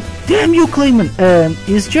 Clayman, damn you Clayman,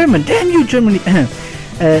 is German, damn you Germany.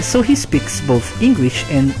 So he speaks both English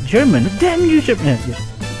and German. Damn you German.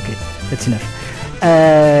 Okay, that's enough.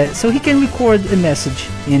 So he can record a message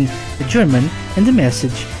in German and a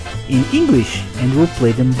message in English, and we'll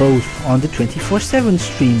play them both on the 24/7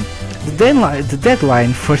 stream. The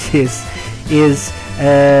deadline for this is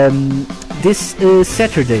this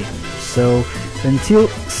Saturday. So until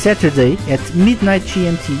Saturday at midnight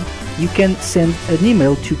GMT, you can send an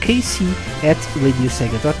email to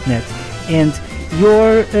kc@radiosega.net, and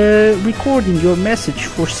your recording, your message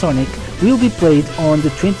for Sonic will be played on the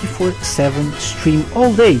 24/7 stream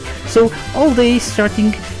all day. So all day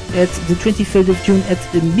starting at the 23rd of June at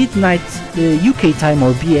midnight UK time,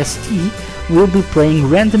 or BST, we'll be playing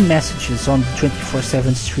random messages on the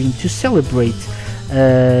 24/7 stream to celebrate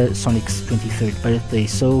Sonic's 23rd birthday.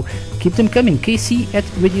 So keep them coming,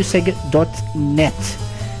 kc@radiosega.net.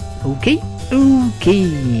 Okay?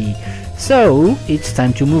 So it's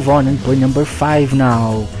time to move on and play number 5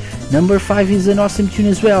 now. Number 5 is an awesome tune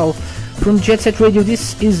as well. From Jet Set Radio,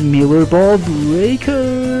 this is Miller Ball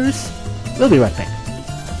Breakers. We'll be right back.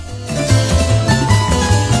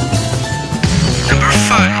 Number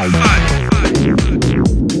 5.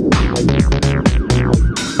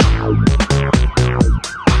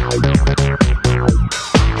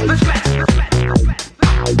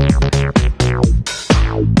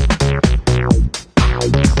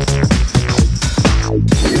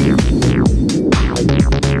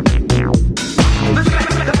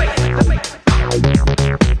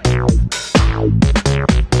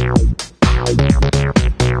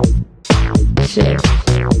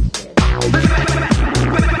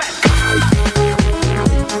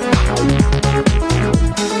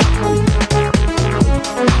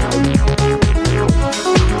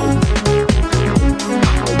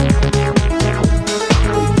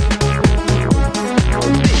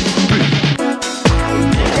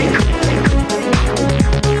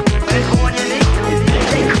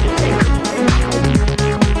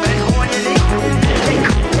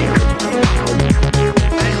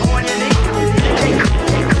 Take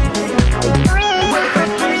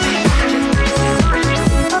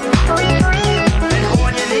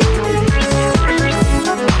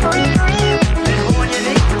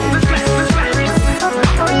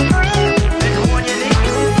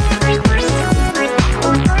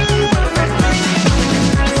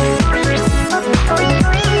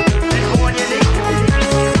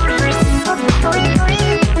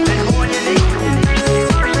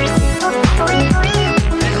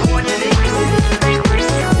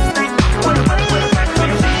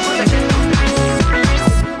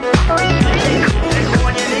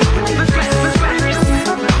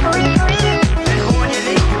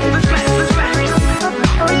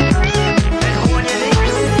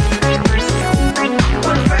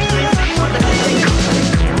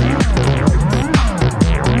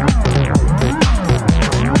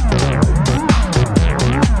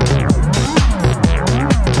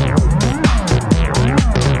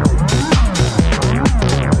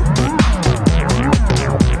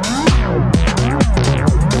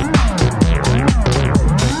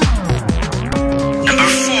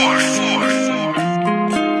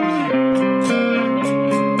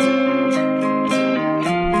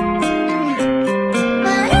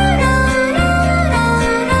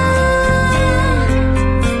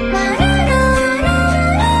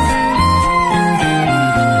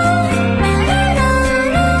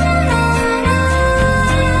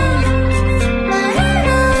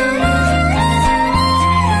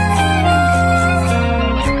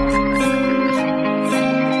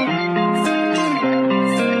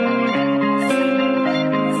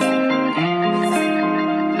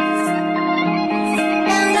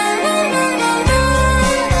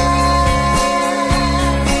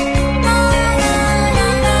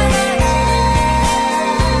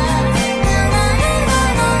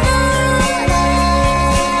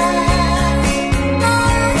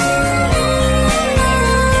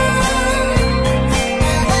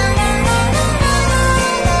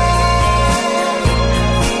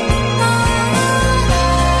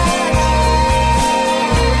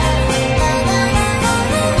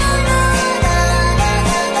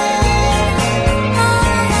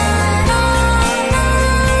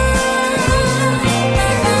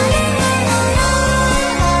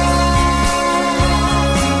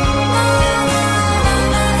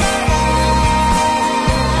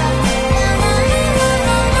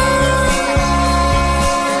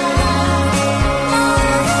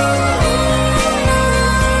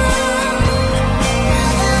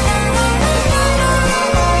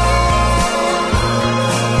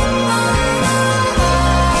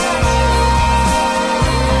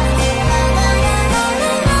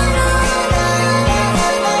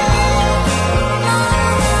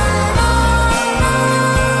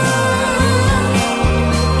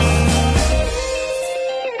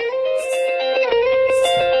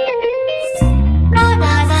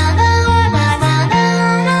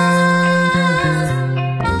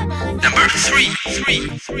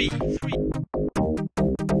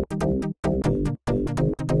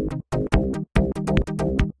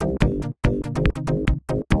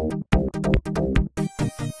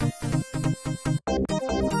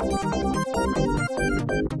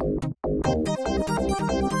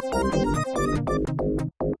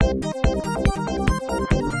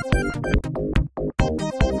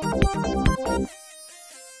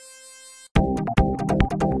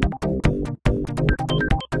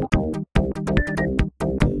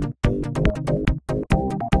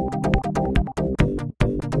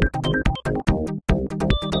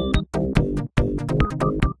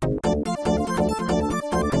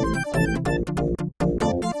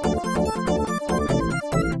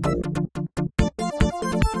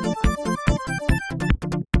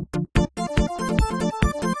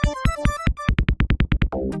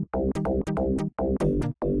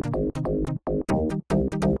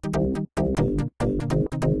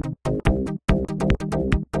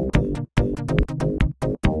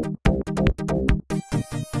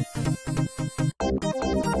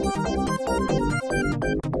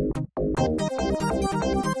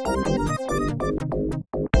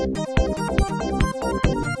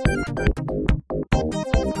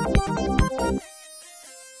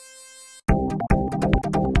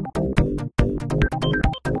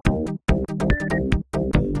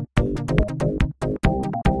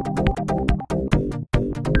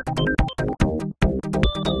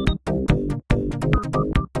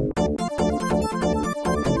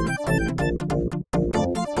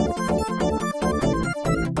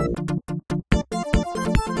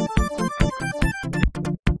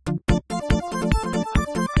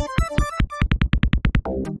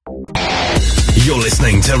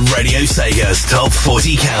listening to Radio Sega's Top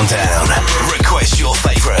 40 Countdown. Request your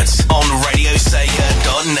favorites on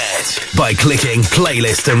radiosega.net by clicking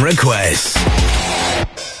Playlist and Requests.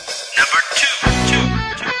 Number 2.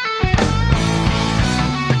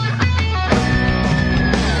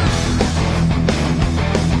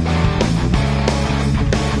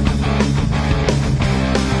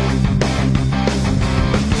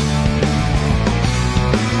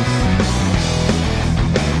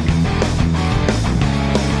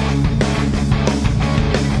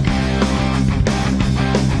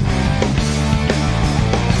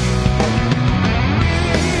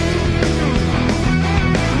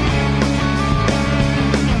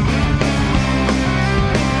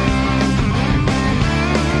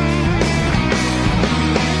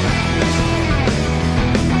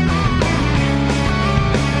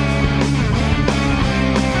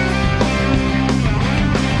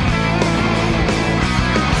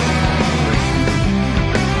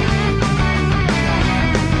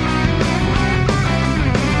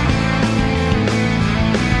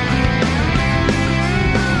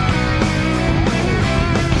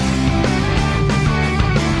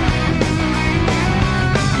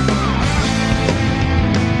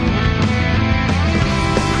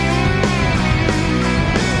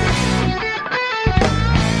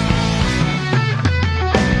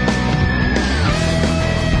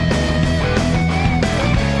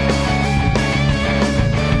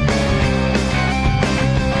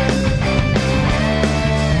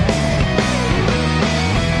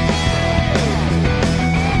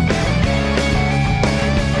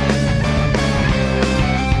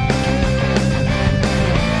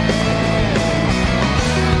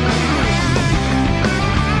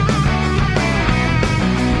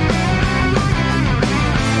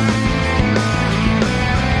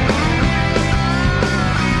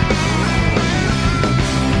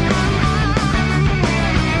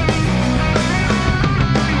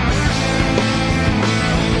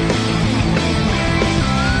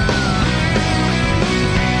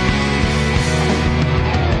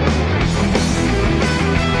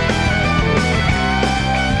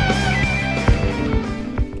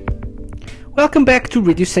 Welcome back to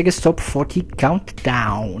Radio Sega's Top 40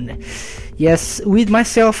 Countdown. Yes, with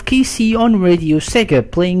myself, KC, on Radio Sega,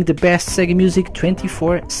 playing the best Sega music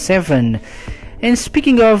 24/7. And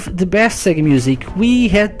speaking of the best Sega music, we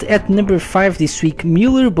had at number 5 this week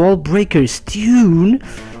Mueller Ball Breakers tune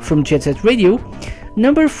from Jet Set Radio.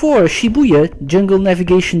 Number 4, Shibuya Jungle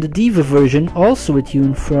Navigation the Diva version, also a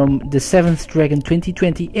tune from the 7th Dragon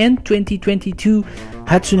 2020 and 2022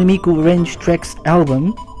 Hatsune Miku Range Tracks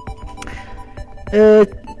album.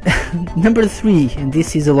 Number 3, and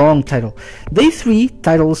this is a long title, Day 3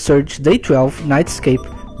 Title Search Day 12 Nightscape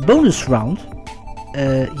Bonus Round.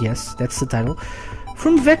 Yes, that's the title.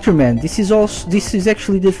 From Vectorman. This is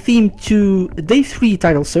actually the theme to Day 3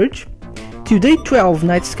 Title Search, to Day 12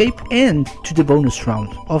 Nightscape, and to the bonus round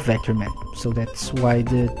of Vectorman. So that's why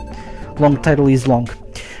the long title is long.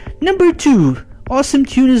 Number 2, awesome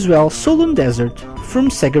tune as well, Solemn Desert from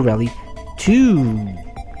Sega Rally 2.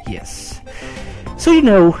 Yes. So you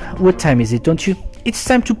know what time is it, don't you? It's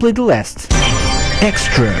time to play the last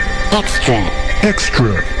extra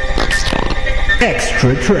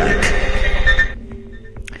track.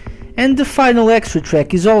 And the final extra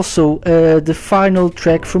track is also the final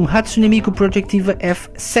track from Hatsune Miku Projectiva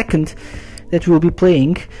F2nd that we'll be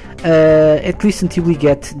playing, at least until we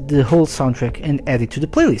get the whole soundtrack and add it to the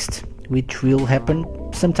playlist, which will happen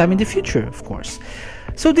sometime in the future, of course.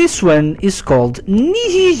 So this one is called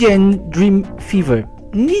Nijigen Dream Fever.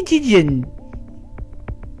 Nijigen,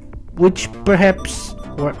 which perhaps,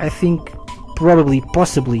 or I think probably,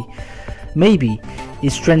 possibly, maybe,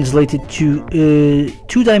 is translated to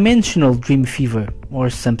two-dimensional dream fever, or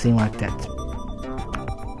something like that.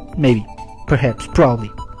 Maybe, perhaps,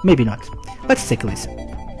 probably, maybe not. Let's take a listen.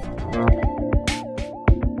 Thank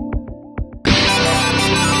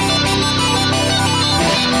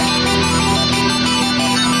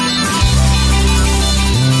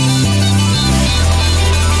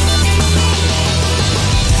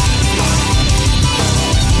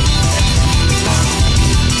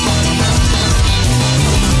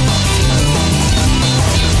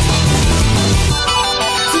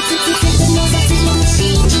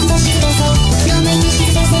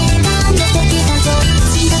you.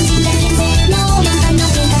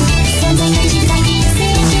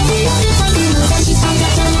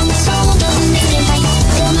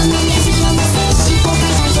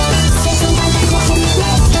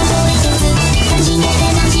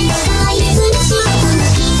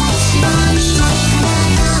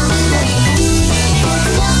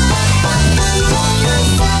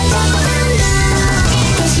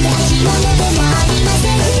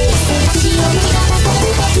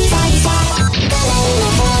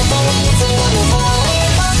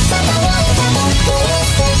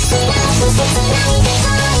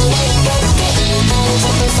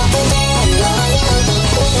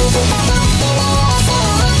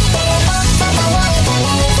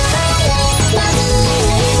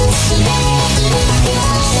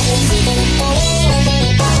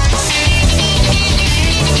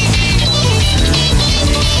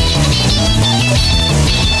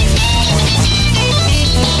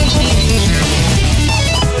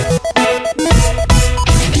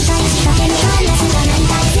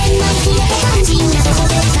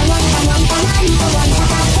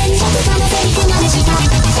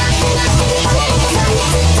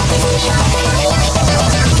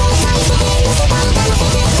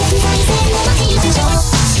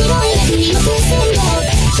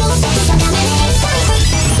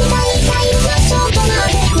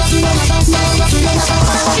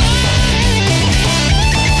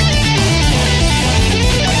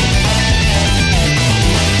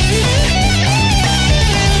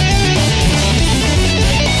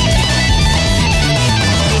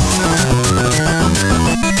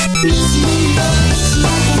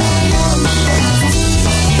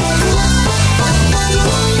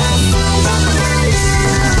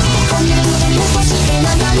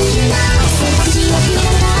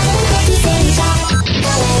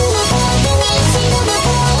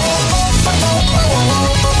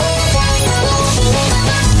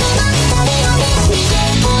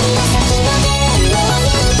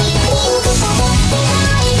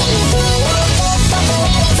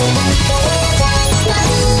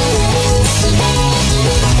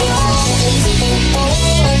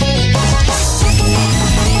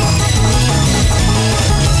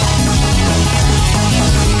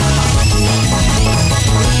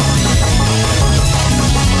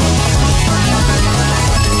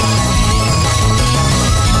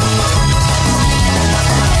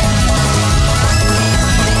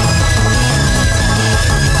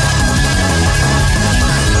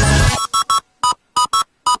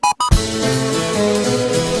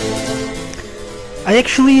 I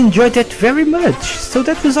actually enjoyed that very much. So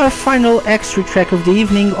that was our final extra track of the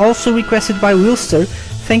evening, also requested by Wilster.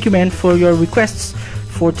 Thank you, man, for your requests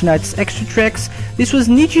for tonight's extra tracks. This was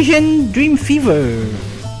Nijigen Dream Fever.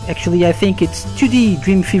 Actually, I think it's 2D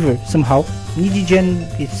Dream Fever somehow. Nijigen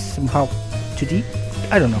is somehow 2D?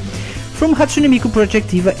 I don't know. From Hatsune Miku Project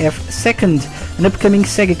Diva F2nd, an upcoming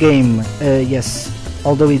Sega game. Yes,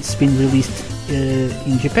 although it's been released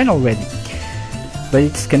in Japan already. But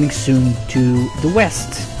it's coming soon to the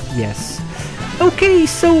West. Yes. Okay,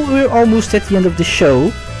 so we're almost at the end of the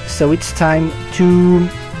show. So it's time to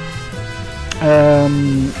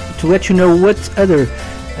let you know what other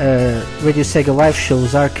Radio Sega live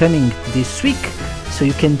shows are coming this week, so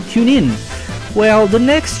you can tune in. Well, the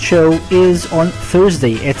next show is on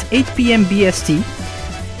Thursday at 8 p.m. BST.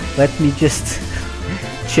 Let me just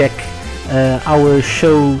check our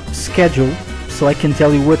show schedule so I can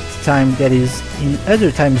tell you what time that is in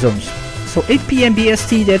other time zones. So 8 p.m.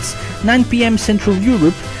 BST, that's 9 p.m. Central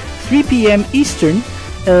Europe, 3 p.m. Eastern,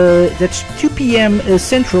 that's 2 p.m.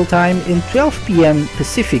 Central Time and 12 p.m.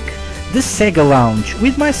 Pacific. The Sega Lounge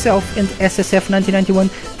with myself and SSF1991.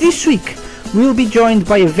 This week we'll be joined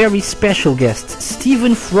by a very special guest,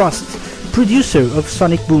 Stephen Frost, producer of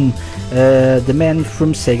Sonic Boom, the man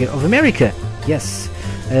from Sega of America. Yes,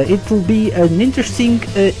 it will be an interesting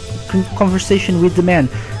conversation with the man.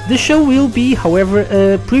 The show will be, however,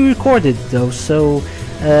 pre-recorded though, so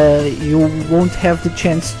you won't have the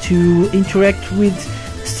chance to interact with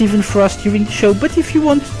Stephen Frost during the show. But if you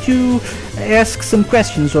want to ask some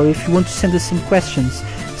questions, or if you want to send us some questions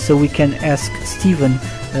so we can ask Stephen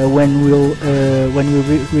when we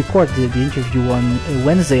record the interview on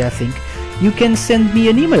Wednesday, I think, you can send me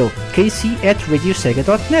an email,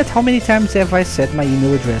 kc@radiosega.net. How many times have I said my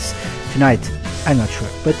email address tonight? I'm not sure,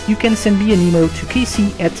 but you can send me an email to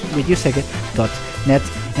kc@radiosega.net,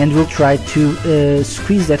 and we'll try to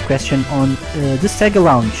squeeze that question on the Sega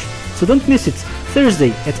Lounge. So don't miss it,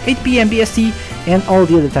 Thursday at 8 p.m. BST and all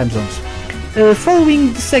the other time zones.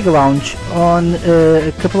 Following the Sega Lounge on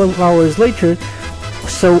a couple of hours later,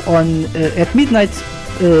 so on at midnight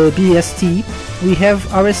BST, we have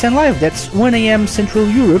RSN Live. That's 1 a.m. Central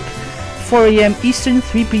Europe, 4 a.m. Eastern,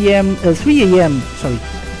 3 a.m. Sorry.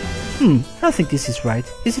 I don't think this is right.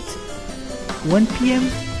 Is it 1 p.m.?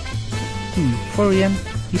 4 a.m.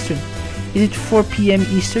 Eastern. Is it 4 p.m.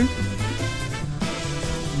 Eastern?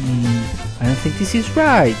 I don't think this is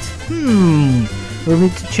right. We'll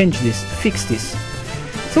need to change this, fix this.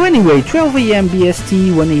 So anyway, 12 a.m.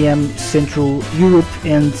 BST, 1 a.m. Central Europe,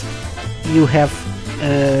 and you have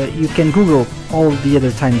you can Google all the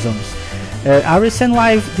other time zones. RSN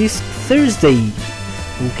Live this Thursday,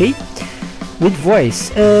 okay, with voice.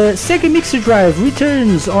 Sega Mixer Drive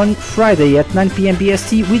returns on Friday at 9 p.m.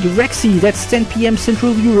 BST with Rexy. That's 10 p.m.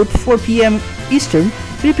 Central Europe, 4 p.m. Eastern,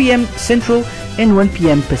 3 p.m. Central, and 1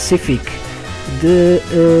 p.m. Pacific.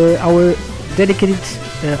 Our dedicated,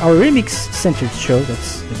 our remix-centered show.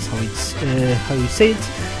 That's how it's how you say it.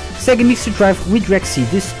 Sega Mixer Drive with Rexy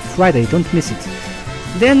this Friday. Don't miss it.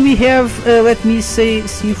 Then we have, let me see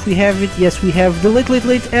if we have it. Yes, we have the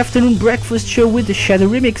late afternoon breakfast show with the Shadow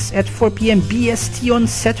Remix at 4 p.m. BST on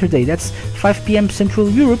Saturday. That's 5 p.m. Central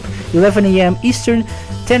Europe, 11 a.m. Eastern,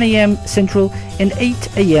 10 a.m. Central, and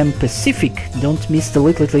 8 a.m. Pacific. Don't miss the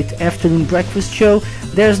late afternoon breakfast show.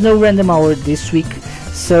 There's no random hour this week,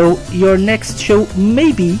 so your next show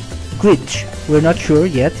may be Glitch. We're not sure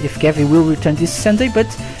yet if Kevin will return this Sunday, but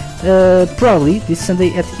probably this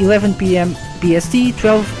Sunday at 11 p.m. BST,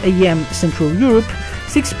 12 a.m. Central Europe,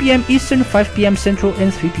 6 p.m. Eastern, 5 p.m. Central,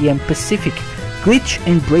 and 3 p.m. Pacific. Glitch,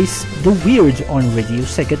 embrace the weird on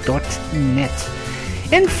RadioSega.net.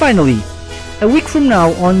 And finally, a week from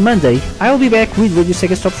now, on Monday, I'll be back with Radio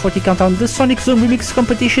Sega's Top 40 Countdown, the Sonic Zone Remix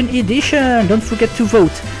Competition Edition. Don't forget to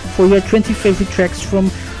vote for your 20 favorite tracks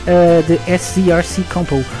from the SDRC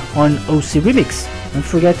compo on OC Remix. Don't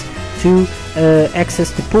forget to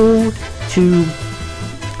access the poll, to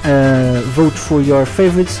vote for your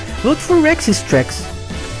favorites. Vote for Rex's tracks,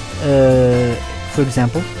 for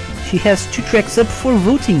example. She has 2 tracks up for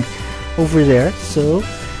voting over there, so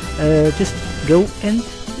just go and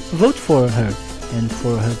vote for her and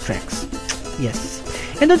for her tracks. Yes.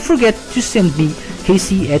 And don't forget to send me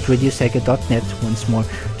kc@radiosega.net once more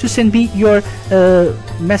to send me your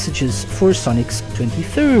messages for Sonic's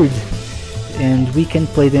 23rd, and we can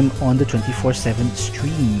play them on the 24/7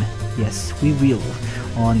 stream. Yes, we will,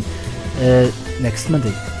 on next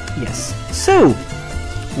Monday. Yes. So,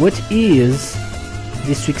 what is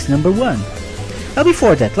this week's number 1?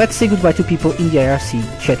 Before that, let's say goodbye to people in the IRC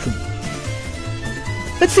chat room.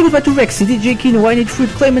 Let's say goodbye to Rexy, DJ Kino, I Need Fruit,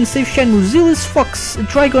 Clayman, Save Shenmue, Zillus, Fox,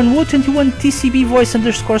 Trigon, Wo21, TCB, Voice _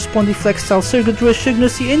 Spondy, Flexstyle, Surgot, Rush,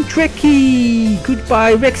 Shugnosy, and Trekkie.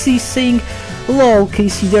 Goodbye, Rexy saying, lol,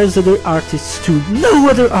 Casey, there's other artists too. No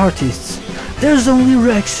other artists. There's only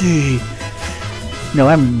Rexy. No,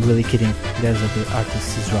 I'm really kidding. There's other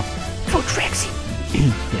artists as well. Vote Rexy.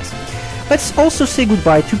 Yes. Let's also say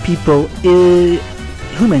goodbye to people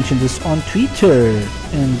who mentioned us on Twitter,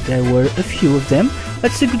 and there were a few of them.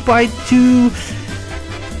 Let's say goodbye to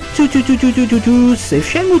Save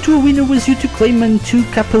Shenmue, to A Winner Was You, to Clayman, to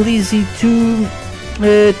Capalizzi, to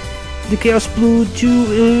the Chaos Blue,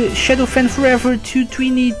 to Shadowfan Forever, to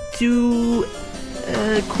Tweenie, to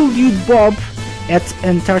Cool Dude Bob at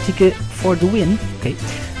Antarctica for the win. Okay,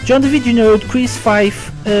 John the Video Nerd, Chris 5,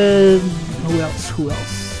 who else?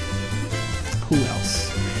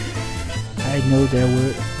 I know there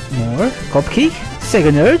were more. Kopke,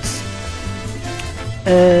 Sega Nerds,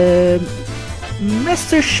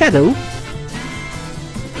 Master Shadow,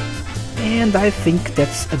 and I think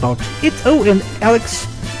that's about it. Oh, and Alex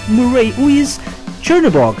Murray, who is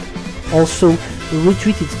Chernobog, also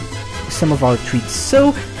retweeted some of our tweets.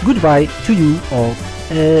 So goodbye to you all,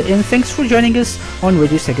 and thanks for joining us on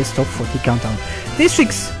Radio Sega's Top 40 Countdown. This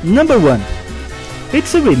week's number 1,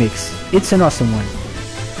 it's a remix, it's an awesome one,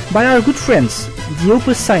 by our good friends, the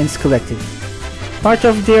Opus Science Collective, part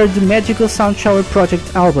of their The Magical Sound Shower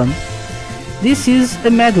Project album. This is a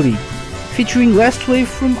medley featuring Last Wave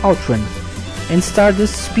from Outrun and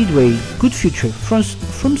Stardust Speedway Good Future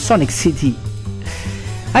from Sonic City.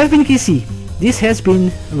 I've been KC. This has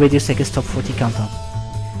been Radio Sega's Top 40 Countdown.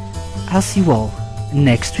 I'll see you all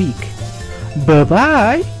next week. Bye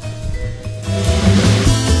bye!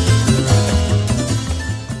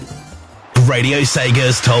 Radio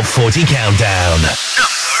Sega's Top 40 Countdown.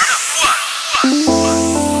 Number 1.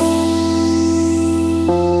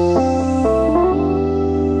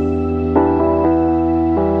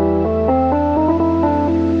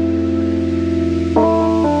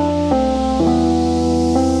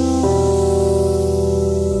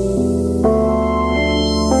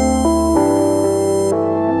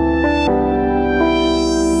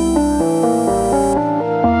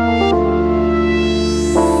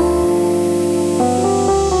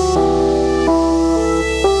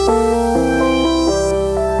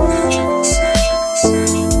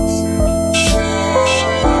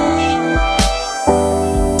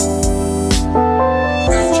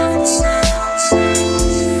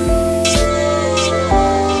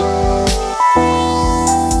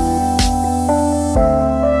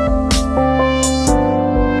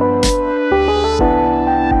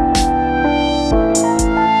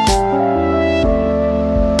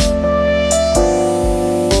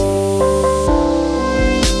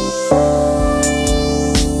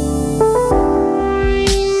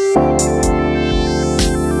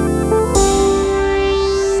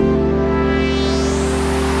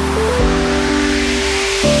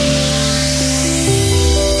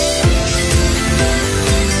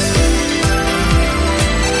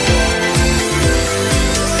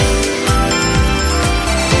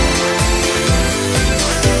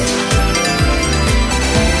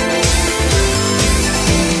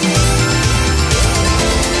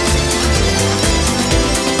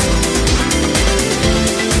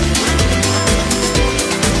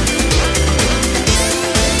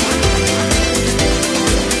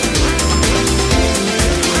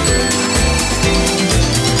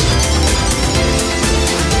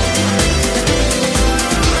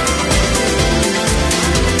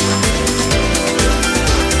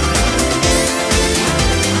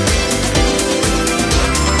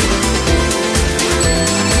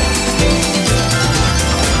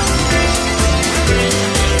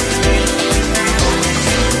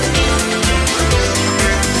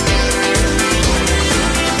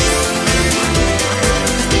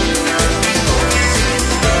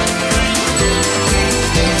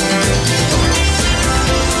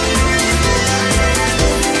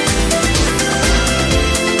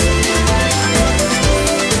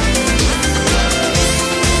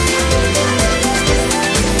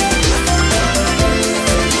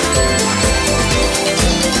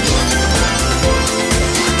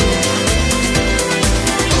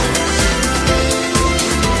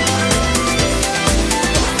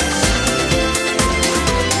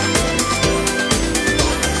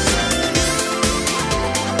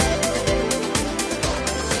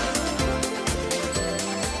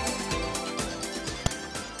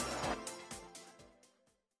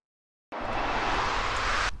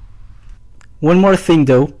 One more thing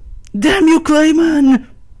though. Damn you, Clayman!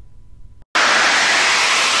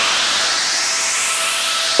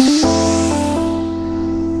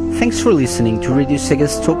 Thanks for listening to Radio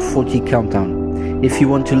Sega's Top 40 Countdown. If you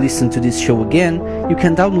want to listen to this show again, you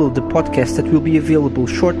can download the podcast that will be available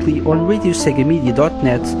shortly on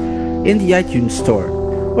radiosegamedia.net in the iTunes Store,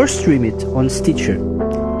 or stream it on Stitcher.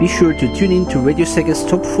 Be sure to tune in to Radio Sega's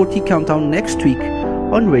Top 40 Countdown next week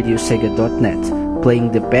on radiosega.net,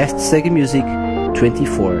 playing the best Sega music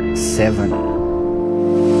 24/7.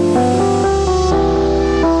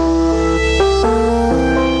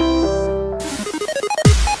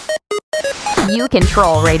 You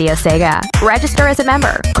control Radio Sega. Register as a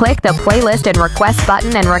member. Click the playlist and request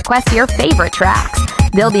button and request your favorite tracks.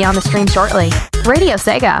 They'll be on the stream shortly. Radio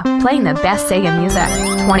Sega, playing the best Sega music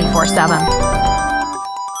 24/7.